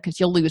data because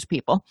you'll lose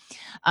people.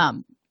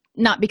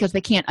 Not because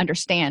they can't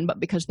understand, but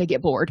because they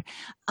get bored.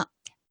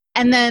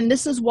 And then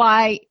this is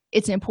why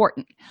it's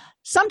important.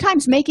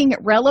 Sometimes making it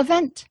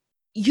relevant,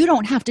 you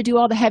don't have to do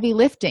all the heavy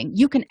lifting.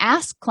 You can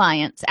ask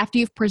clients after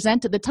you've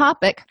presented the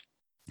topic,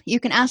 you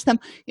can ask them,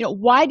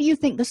 why do you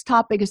think this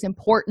topic is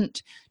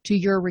important to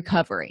your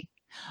recovery?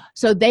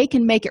 So they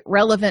can make it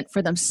relevant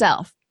for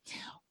themselves.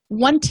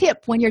 One tip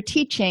when you're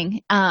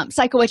teaching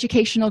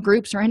psychoeducational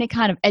groups or any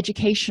kind of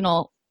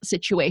educational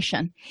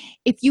situation.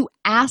 If you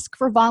ask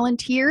for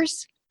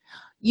volunteers,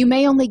 you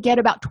may only get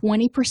about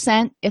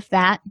 20%, if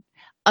that,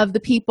 of the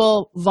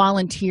people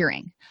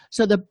volunteering.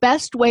 So the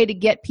best way to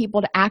get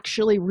people to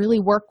actually really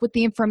work with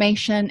the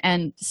information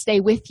and stay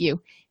with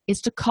you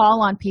is to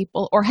call on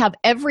people or have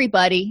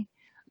everybody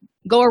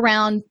go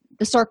around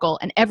the circle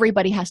and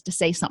everybody has to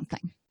say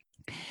something.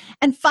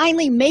 And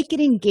finally, make it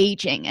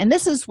engaging. And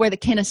this is where the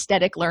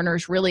kinesthetic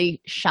learners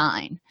really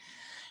shine.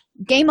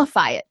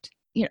 Gamify it.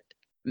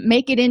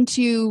 Make it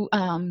into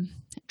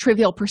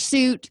Trivial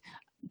Pursuit,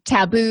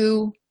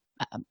 Taboo.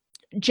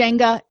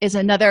 Jenga is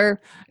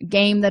another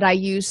game that I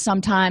use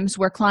sometimes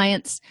where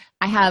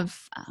I have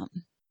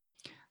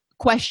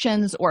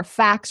questions or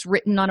facts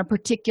written on a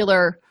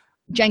particular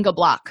Jenga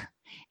block.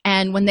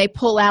 And when they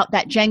pull out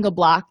that Jenga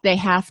block, they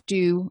have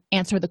to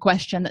answer the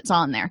question that's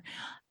on there.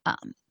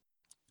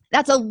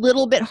 That's a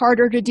little bit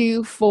harder to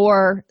do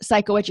for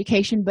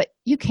psychoeducation, but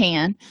you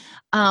can.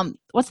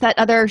 What's that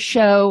other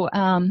show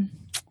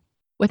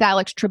with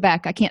Alex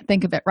Trebek? I can't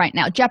think of it right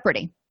now.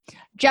 Jeopardy.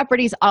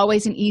 Jeopardy is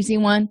always an easy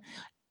one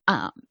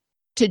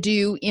to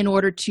do in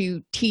order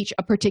to teach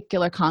a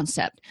particular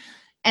concept.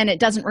 And it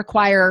doesn't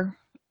require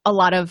a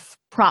lot of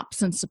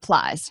props and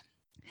supplies.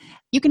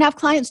 You can have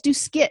clients do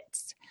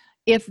skits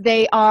if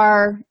they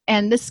are,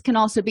 and this can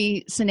also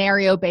be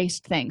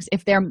scenario-based things,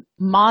 if they're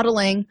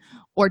modeling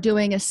or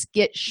doing a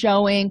skit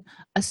showing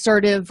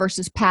assertive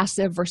versus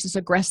passive versus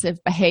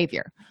aggressive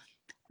behavior.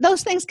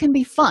 Those things can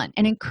be fun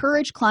and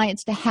encourage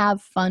clients to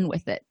have fun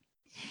with it.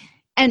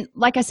 And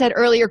like I said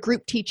earlier,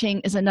 group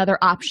teaching is another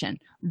option.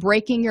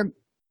 Breaking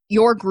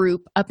your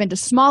group up into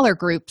smaller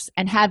groups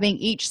and having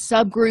each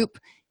subgroup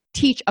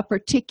teach a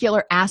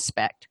particular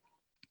aspect.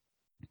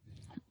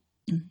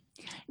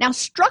 Now,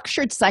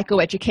 structured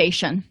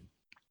psychoeducation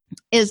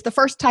is the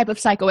first type of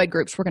psychoed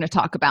groups we're going to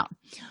talk about.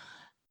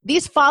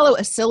 These follow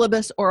a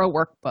syllabus or a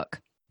workbook.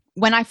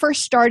 When I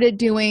first started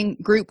doing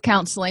group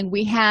counseling,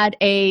 we had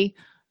a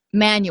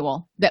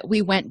manual that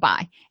we went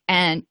by.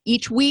 And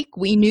each week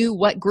we knew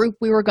what group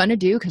we were going to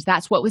do because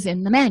that's what was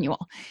in the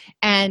manual.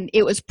 And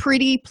it was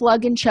pretty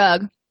plug and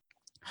chug,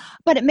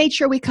 but it made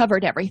sure we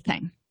covered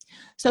everything.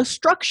 So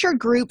structured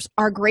groups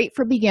are great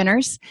for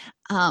beginners.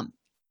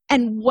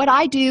 And what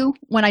I do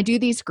when I do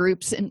these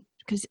groups, and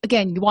because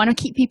again, you want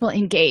to keep people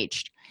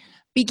engaged,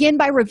 begin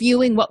by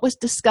reviewing what was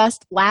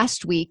discussed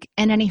last week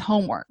and any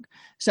homework.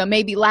 So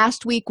maybe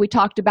last week we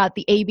talked about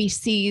the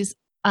ABCs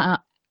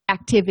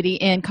activity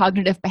in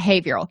cognitive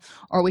behavioral,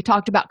 or we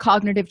talked about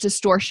cognitive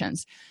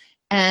distortions,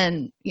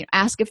 and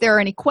ask if there are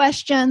any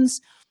questions.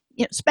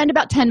 Spend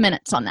about 10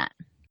 minutes on that.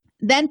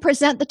 Then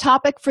present the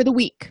topic for the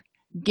week.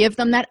 Give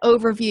them that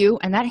overview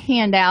and that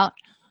handout.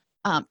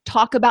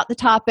 Talk about the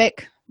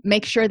topic.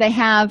 Make sure they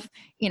have,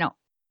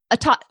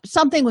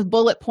 something with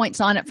bullet points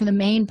on it for the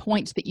main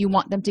points that you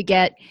want them to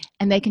get,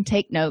 and they can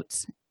take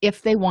notes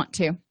if they want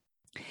to.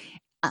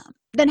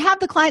 Then have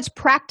the clients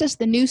practice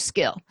the new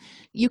skill.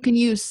 You can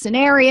use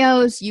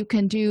scenarios. You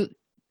can do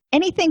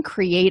anything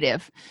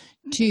creative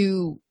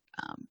to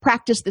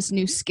practice this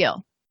new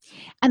skill.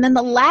 And then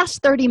the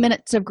last 30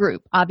 minutes of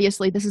group,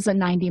 obviously this is a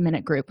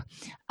 90-minute group.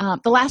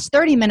 The last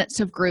 30 minutes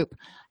of group,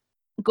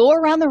 go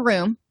around the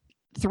room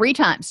 3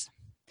 times.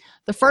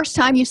 The first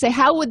time you say,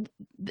 how would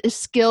this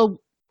skill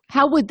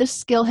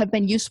have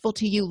been useful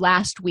to you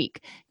last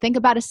week? Think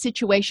about a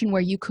situation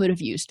where you could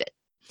have used it.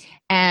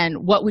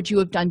 And what would you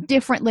have done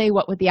differently?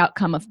 What would the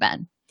outcome have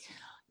been?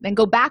 Then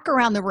go back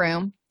around the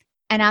room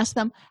and ask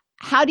them,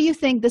 how do you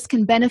think this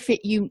can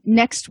benefit you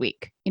next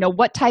week?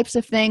 What types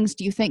of things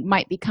do you think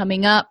might be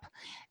coming up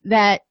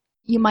that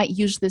you might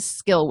use this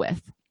skill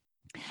with?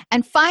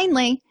 And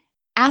finally,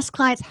 ask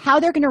clients how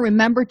they're going to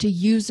remember to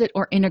use it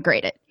or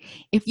integrate it.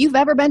 If you've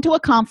ever been to a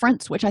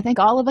conference, which I think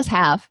all of us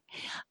have,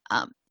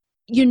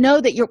 you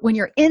know that when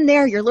you're in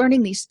there, you're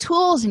learning these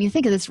tools and you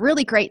think of this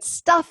really great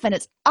stuff and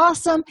it's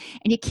awesome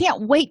and you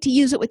can't wait to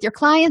use it with your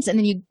clients, and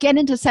then you get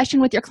into a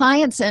session with your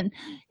clients and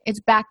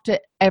it's back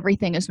to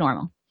everything is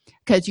normal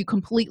because you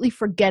completely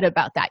forget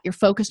about that. You're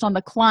focused on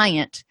the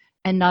client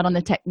and not on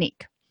the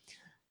technique.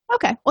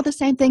 Okay, well, the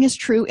same thing is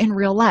true in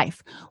real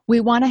life.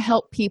 We want to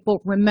help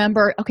people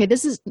remember, okay,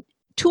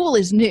 tool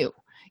is new.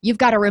 You've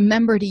got to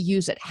remember to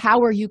use it.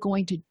 How are you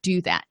going to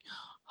do that?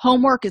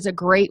 Homework is a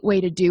great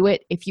way to do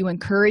it. If you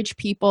encourage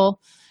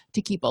people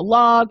to keep a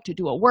log, to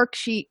do a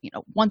worksheet,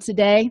 once a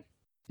day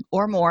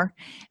or more,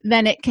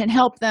 then it can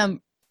help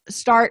them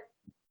start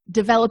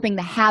developing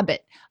the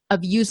habit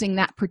of using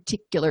that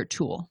particular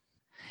tool.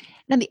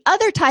 Now, the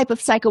other type of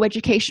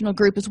psychoeducational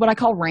group is what I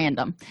call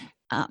random.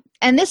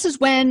 And this is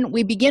when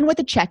we begin with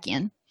a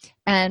check-in,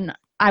 and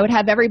I would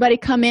have everybody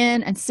come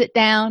in and sit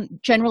down.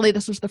 Generally,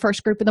 this was the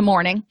first group of the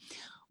morning.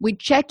 We'd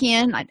check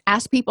in. I'd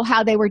ask people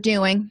how they were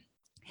doing,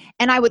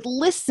 and I would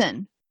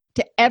listen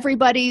to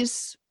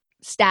everybody's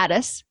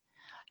status,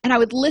 and I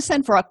would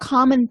listen for a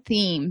common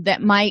theme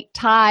that might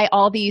tie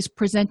all these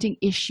presenting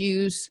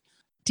issues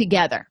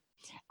together.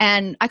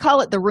 And I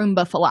call it the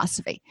Roomba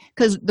philosophy,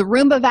 because the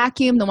Roomba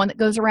vacuum, the one that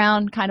goes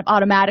around kind of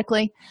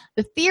automatically,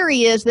 the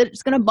theory is that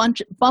it's going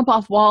to bump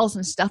off walls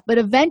and stuff, but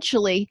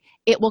eventually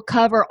it will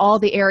cover all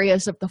the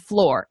areas of the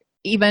floor,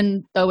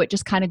 even though it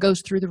just kind of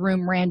goes through the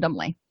room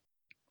randomly.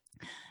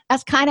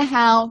 That's kind of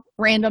how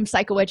random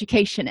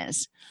psychoeducation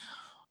is.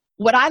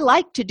 What I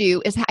like to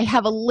do is I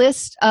have a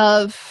list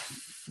of,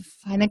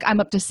 I think I'm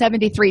up to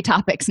 73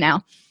 topics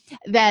now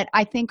that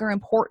I think are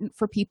important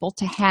for people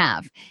to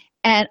have.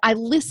 And I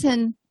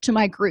listen to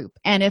my group.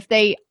 And if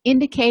they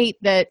indicate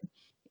that,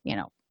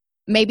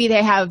 maybe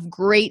they have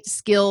great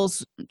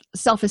skills,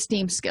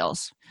 self-esteem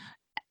skills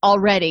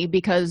already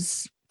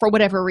because for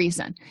whatever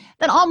reason,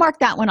 then I'll mark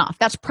that one off.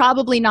 That's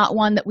probably not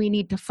one that we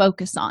need to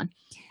focus on.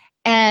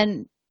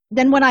 And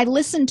then when I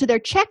listen to their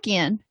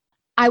check-in,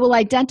 I will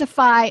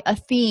identify a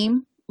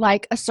theme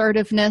like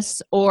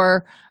assertiveness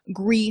or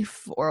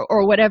grief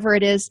or whatever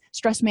it is,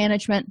 stress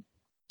management.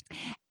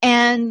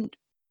 And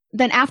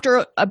then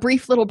after a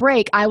brief little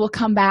break, I will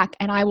come back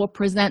and I will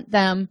present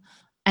them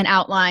an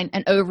outline,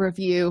 an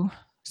overview,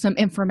 some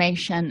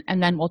information,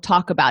 and then we'll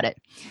talk about it.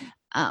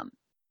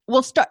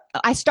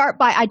 I start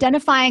by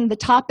identifying the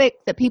topic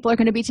that people are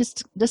going to be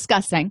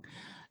discussing.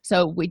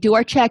 So we do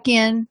our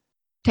check-in,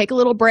 take a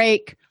little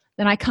break,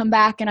 then I come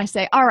back and I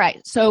say, all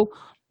right, so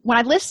when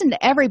I listened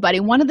to everybody,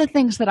 one of the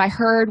things that I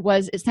heard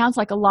was it sounds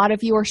like a lot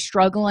of you are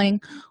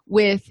struggling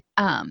with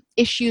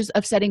issues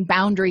of setting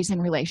boundaries in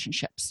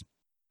relationships.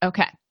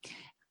 Okay.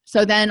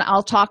 So then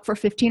I'll talk for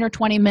 15 or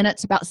 20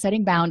 minutes about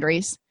setting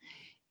boundaries.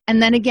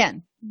 And then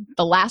again,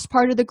 the last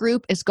part of the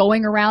group is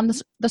going around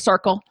the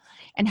circle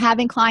and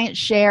having clients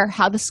share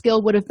how the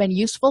skill would have been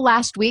useful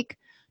last week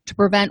to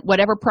prevent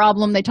whatever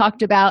problem they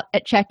talked about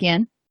at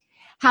check-in,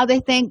 how they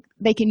think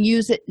they can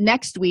use it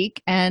next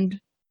week and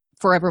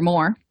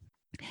forevermore,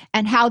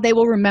 and how they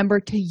will remember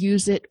to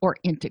use it or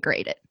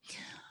integrate it.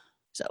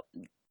 So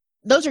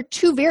those are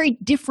two very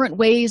different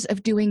ways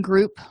of doing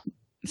group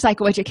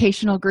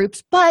psychoeducational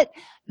groups, but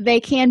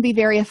they can be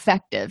very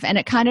effective. And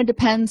it kind of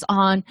depends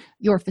on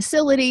your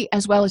facility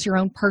as well as your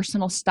own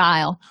personal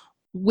style,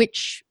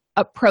 which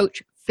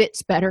approach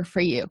fits better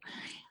for you.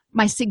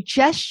 My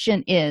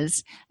suggestion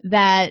is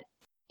that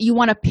you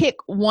want to pick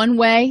one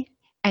way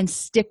and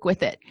stick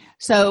with it.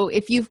 So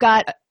if you've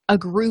got a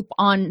group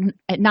on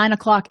at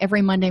 9:00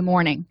 every Monday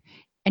morning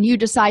and you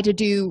decide to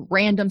do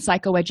random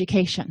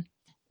psychoeducation,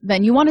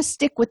 then you want to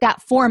stick with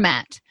that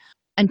format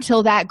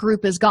until that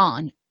group is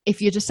gone. If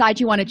you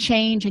decide you want to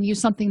change and use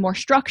something more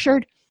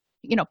structured,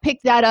 pick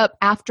that up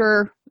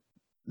after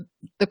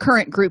the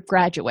current group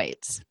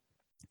graduates.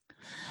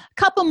 A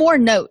couple more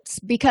notes,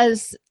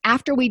 because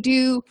after we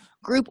do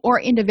group or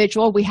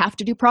individual, we have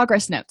to do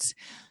progress notes.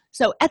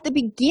 So at the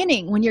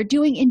beginning, when you're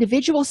doing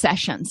individual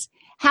sessions,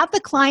 have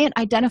the client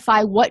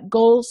identify what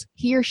goals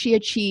he or she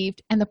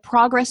achieved and the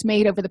progress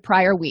made over the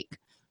prior week.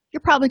 You're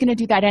probably going to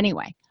do that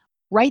anyway.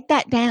 Write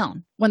that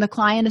down when the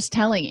client is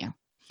telling you.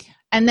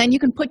 And then you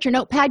can put your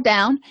notepad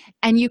down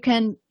and you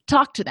can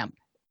talk to them.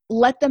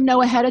 Let them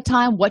know ahead of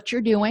time what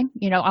you're doing.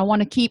 I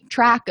want to keep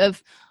track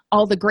of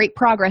all the great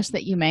progress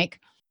that you make.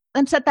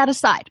 Then set that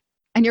aside.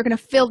 And you're going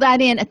to fill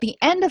that in at the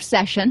end of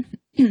session.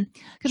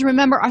 Because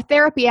remember, our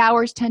therapy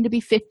hours tend to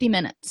be 50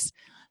 minutes.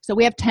 So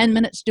we have 10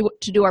 minutes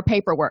to do our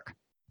paperwork.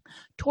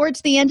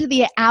 Towards the end of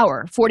the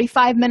hour,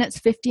 45 minutes,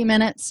 50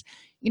 minutes,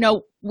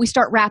 we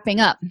start wrapping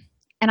up.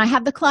 And I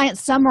have the client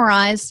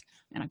summarize,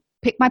 and I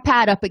pick my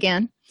pad up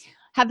again,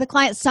 have the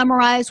client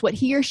summarize what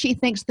he or she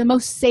thinks the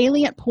most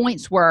salient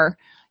points were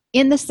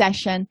in the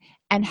session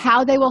and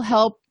how they will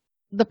help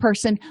the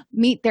person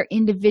meet their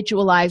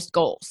individualized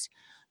goals.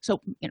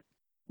 So,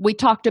 we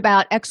talked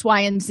about X,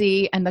 Y, and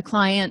Z, and the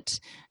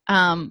client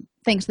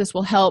thinks this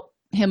will help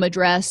him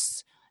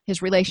address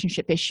his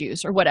relationship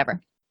issues or whatever.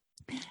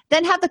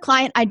 Then have the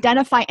client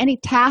identify any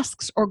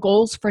tasks or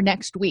goals for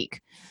next week.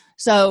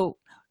 So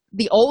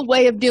the old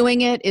way of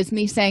doing it is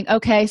me saying,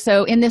 okay,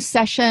 so in this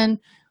session,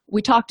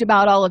 we talked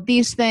about all of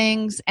these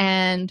things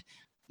and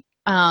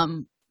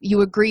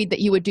you agreed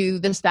that you would do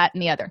this, that,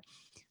 and the other.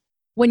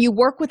 When you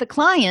work with a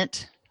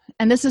client,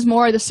 and this is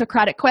more of the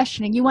Socratic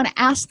questioning, you want to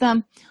ask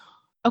them,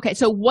 okay,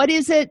 so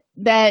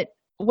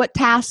what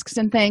tasks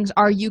and things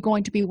are you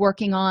going to be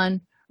working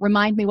on?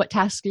 Remind me what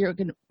tasks you're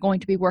going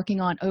to be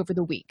working on over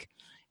the week.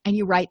 And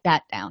you write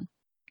that down.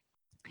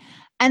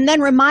 And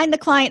then remind the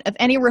client of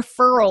any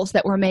referrals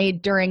that were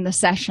made during the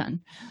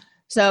session.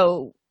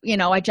 So,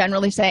 I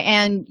generally say,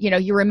 and,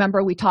 you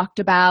remember we talked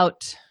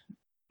about,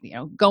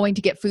 going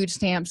to get food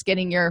stamps,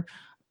 getting your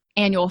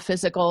annual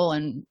physical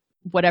and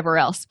whatever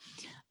else.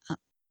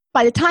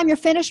 By the time you're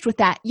finished with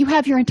that, you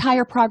have your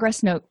entire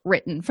progress note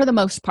written for the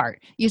most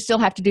part. You still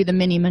have to do the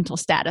mini mental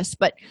status,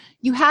 but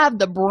you have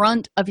the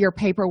brunt of your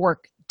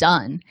paperwork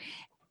done.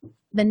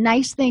 The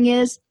nice thing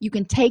is you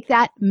can take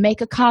that,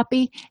 make a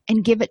copy,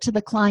 and give it to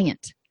the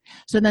client.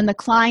 So then the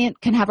client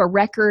can have a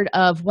record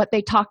of what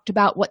they talked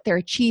about, what their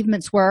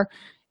achievements were,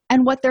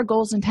 and what their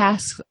goals and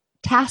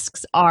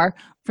tasks are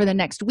for the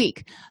next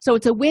week. So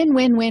it's a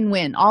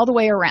win-win-win-win all the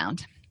way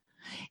around.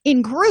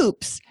 In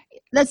groups,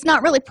 that's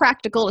not really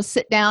practical to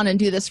sit down and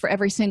do this for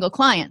every single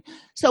client.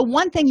 So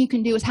one thing you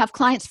can do is have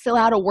clients fill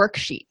out a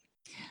worksheet.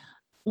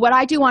 What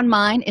I do on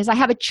mine is I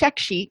have a check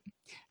sheet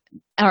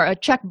or a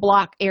check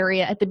block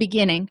area at the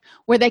beginning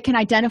where they can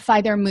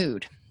identify their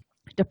mood: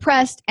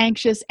 depressed,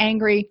 anxious,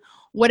 angry,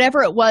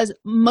 whatever it was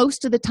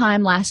most of the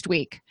time last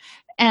week.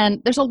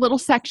 And there's a little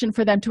section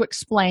for them to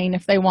explain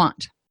if they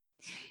want.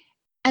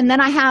 And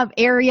then I have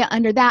area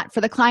under that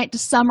for the client to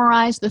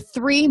summarize the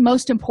 3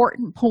 most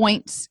important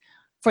points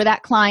for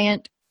that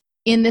client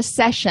in this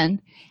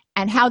session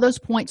and how those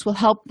points will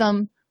help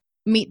them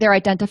meet their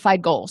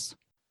identified goals.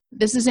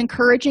 This is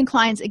encouraging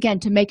clients, again,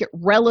 to make it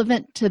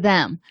relevant to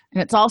them.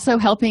 And it's also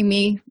helping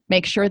me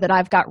make sure that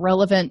I've got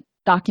relevant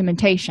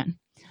documentation.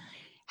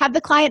 Have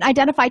the client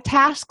identify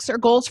tasks or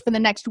goals for the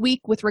next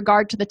week with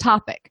regard to the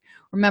topic.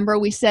 Remember,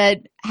 we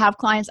said have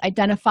clients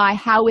identify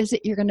how is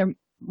it you're going to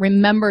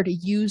remember to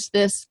use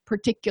this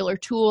particular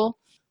tool.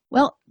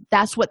 Well,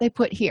 that's what they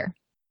put here.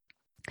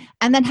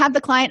 And then have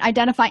the client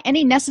identify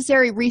any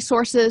necessary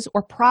resources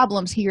or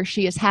problems he or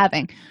she is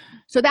having.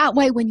 So that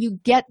way, when you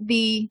get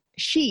the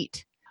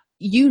sheet,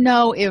 you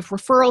know if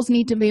referrals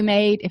need to be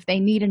made, if they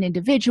need an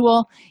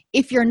individual.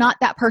 If you're not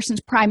that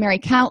person's primary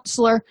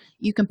counselor,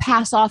 you can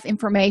pass off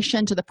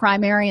information to the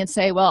primary and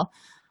say, well,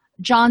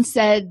 John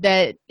said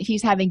that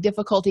he's having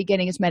difficulty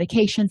getting his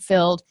medication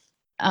filled.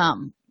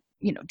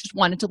 Just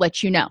wanted to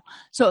let you know.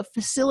 So it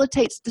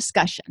facilitates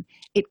discussion.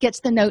 It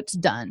gets the notes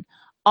done.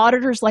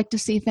 Auditors like to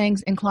see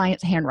things in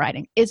clients'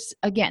 handwriting. It's,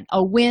 again,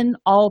 a win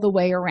all the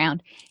way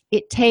around.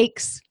 It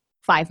takes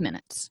 5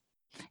 minutes.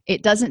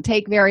 It doesn't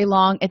take very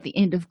long at the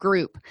end of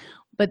group,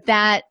 but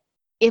that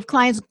if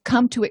clients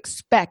come to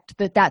expect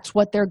that that's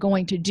what they're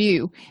going to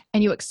do,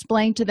 and you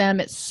explain to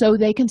them it's so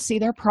they can see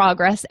their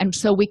progress and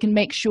so we can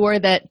make sure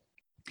that,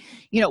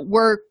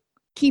 we're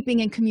keeping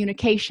in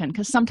communication.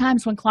 Because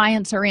sometimes when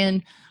clients are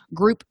in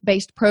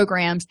group-based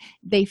programs,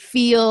 they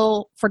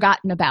feel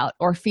forgotten about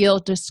or feel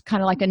just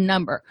kind of like a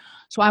number.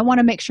 So I want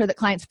to make sure that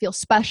clients feel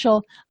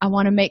special. I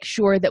want to make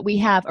sure that we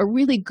have a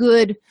really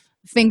good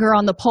finger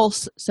on the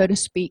pulse, so to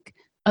speak,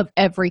 of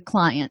every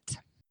client.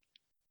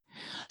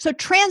 So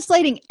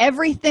translating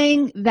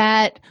everything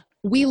that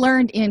we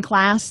learned in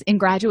class in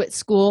graduate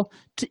school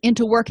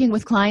into working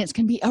with clients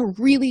can be a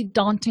really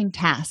daunting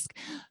task.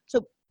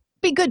 So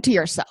be good to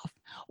yourself.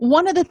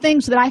 One of the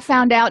things that I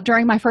found out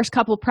during my first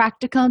couple of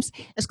practicums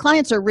is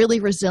clients are really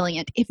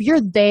resilient. If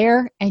you're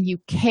there and you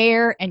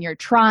care and you're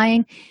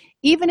trying,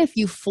 even if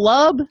you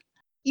flub,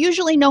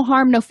 usually no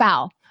harm, no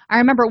foul. I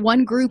remember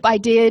one group I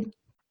did,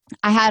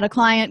 I had a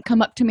client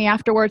come up to me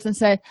afterwards and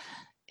say,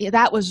 yeah,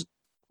 that was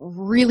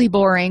really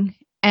boring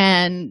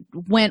and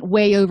went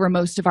way over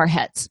most of our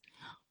heads.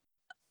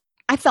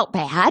 I felt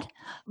bad,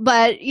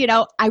 but,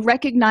 I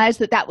recognized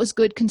that that was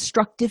good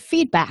constructive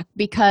feedback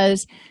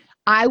because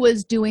I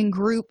was doing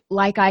group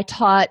like I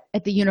taught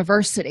at the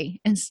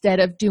university instead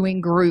of doing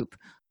group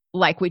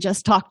like we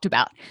just talked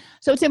about.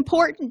 So it's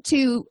important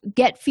to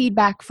get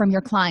feedback from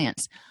your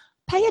clients.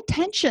 Pay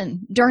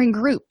attention during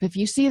group. If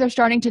you see they're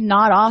starting to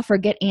nod off or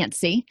get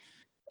antsy,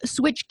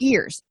 switch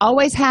gears.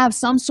 Always have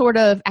some sort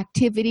of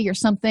activity or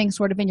something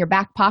sort of in your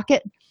back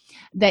pocket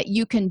that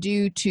you can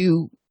do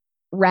to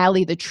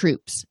rally the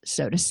troops,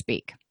 so to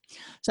speak.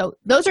 So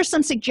those are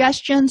some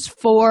suggestions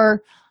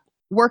for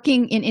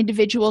working in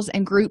individuals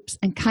and groups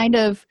and kind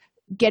of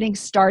getting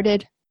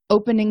started,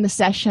 opening the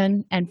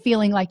session, and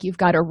feeling like you've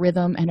got a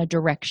rhythm and a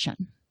direction.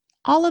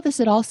 All of us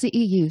at All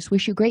CEUs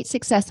wish you great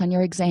success on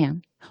your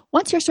exam.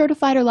 Once you're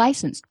certified or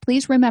licensed,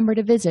 please remember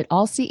to visit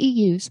All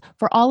CEUs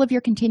for all of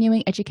your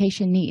continuing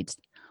education needs.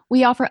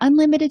 We offer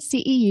unlimited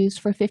CEUs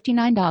for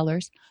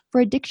 $59 for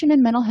addiction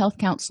and mental health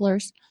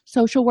counselors,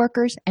 social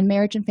workers, and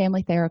marriage and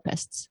family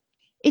therapists.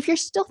 If you're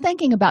still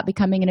thinking about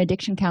becoming an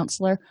addiction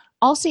counselor,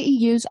 All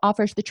CEUs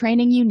offers the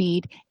training you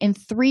need in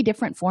 3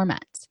 different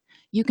formats.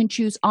 You can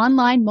choose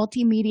online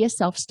multimedia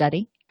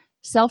self-study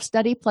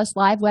plus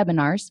live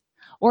webinars,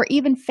 or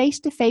even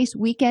face-to-face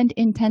weekend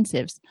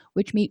intensives,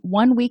 which meet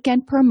 1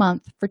 weekend per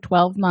month for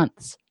 12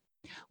 months.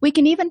 We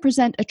can even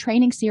present a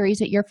training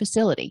series at your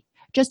facility.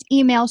 Just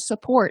email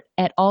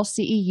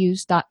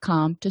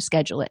support@allceus.com to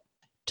schedule it.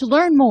 To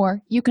learn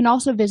more, you can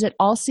also visit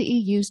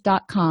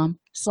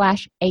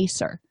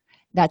allceus.com/ACER.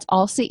 That's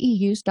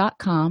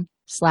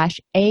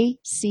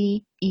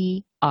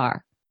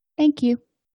allceus.com/ACER. Thank you.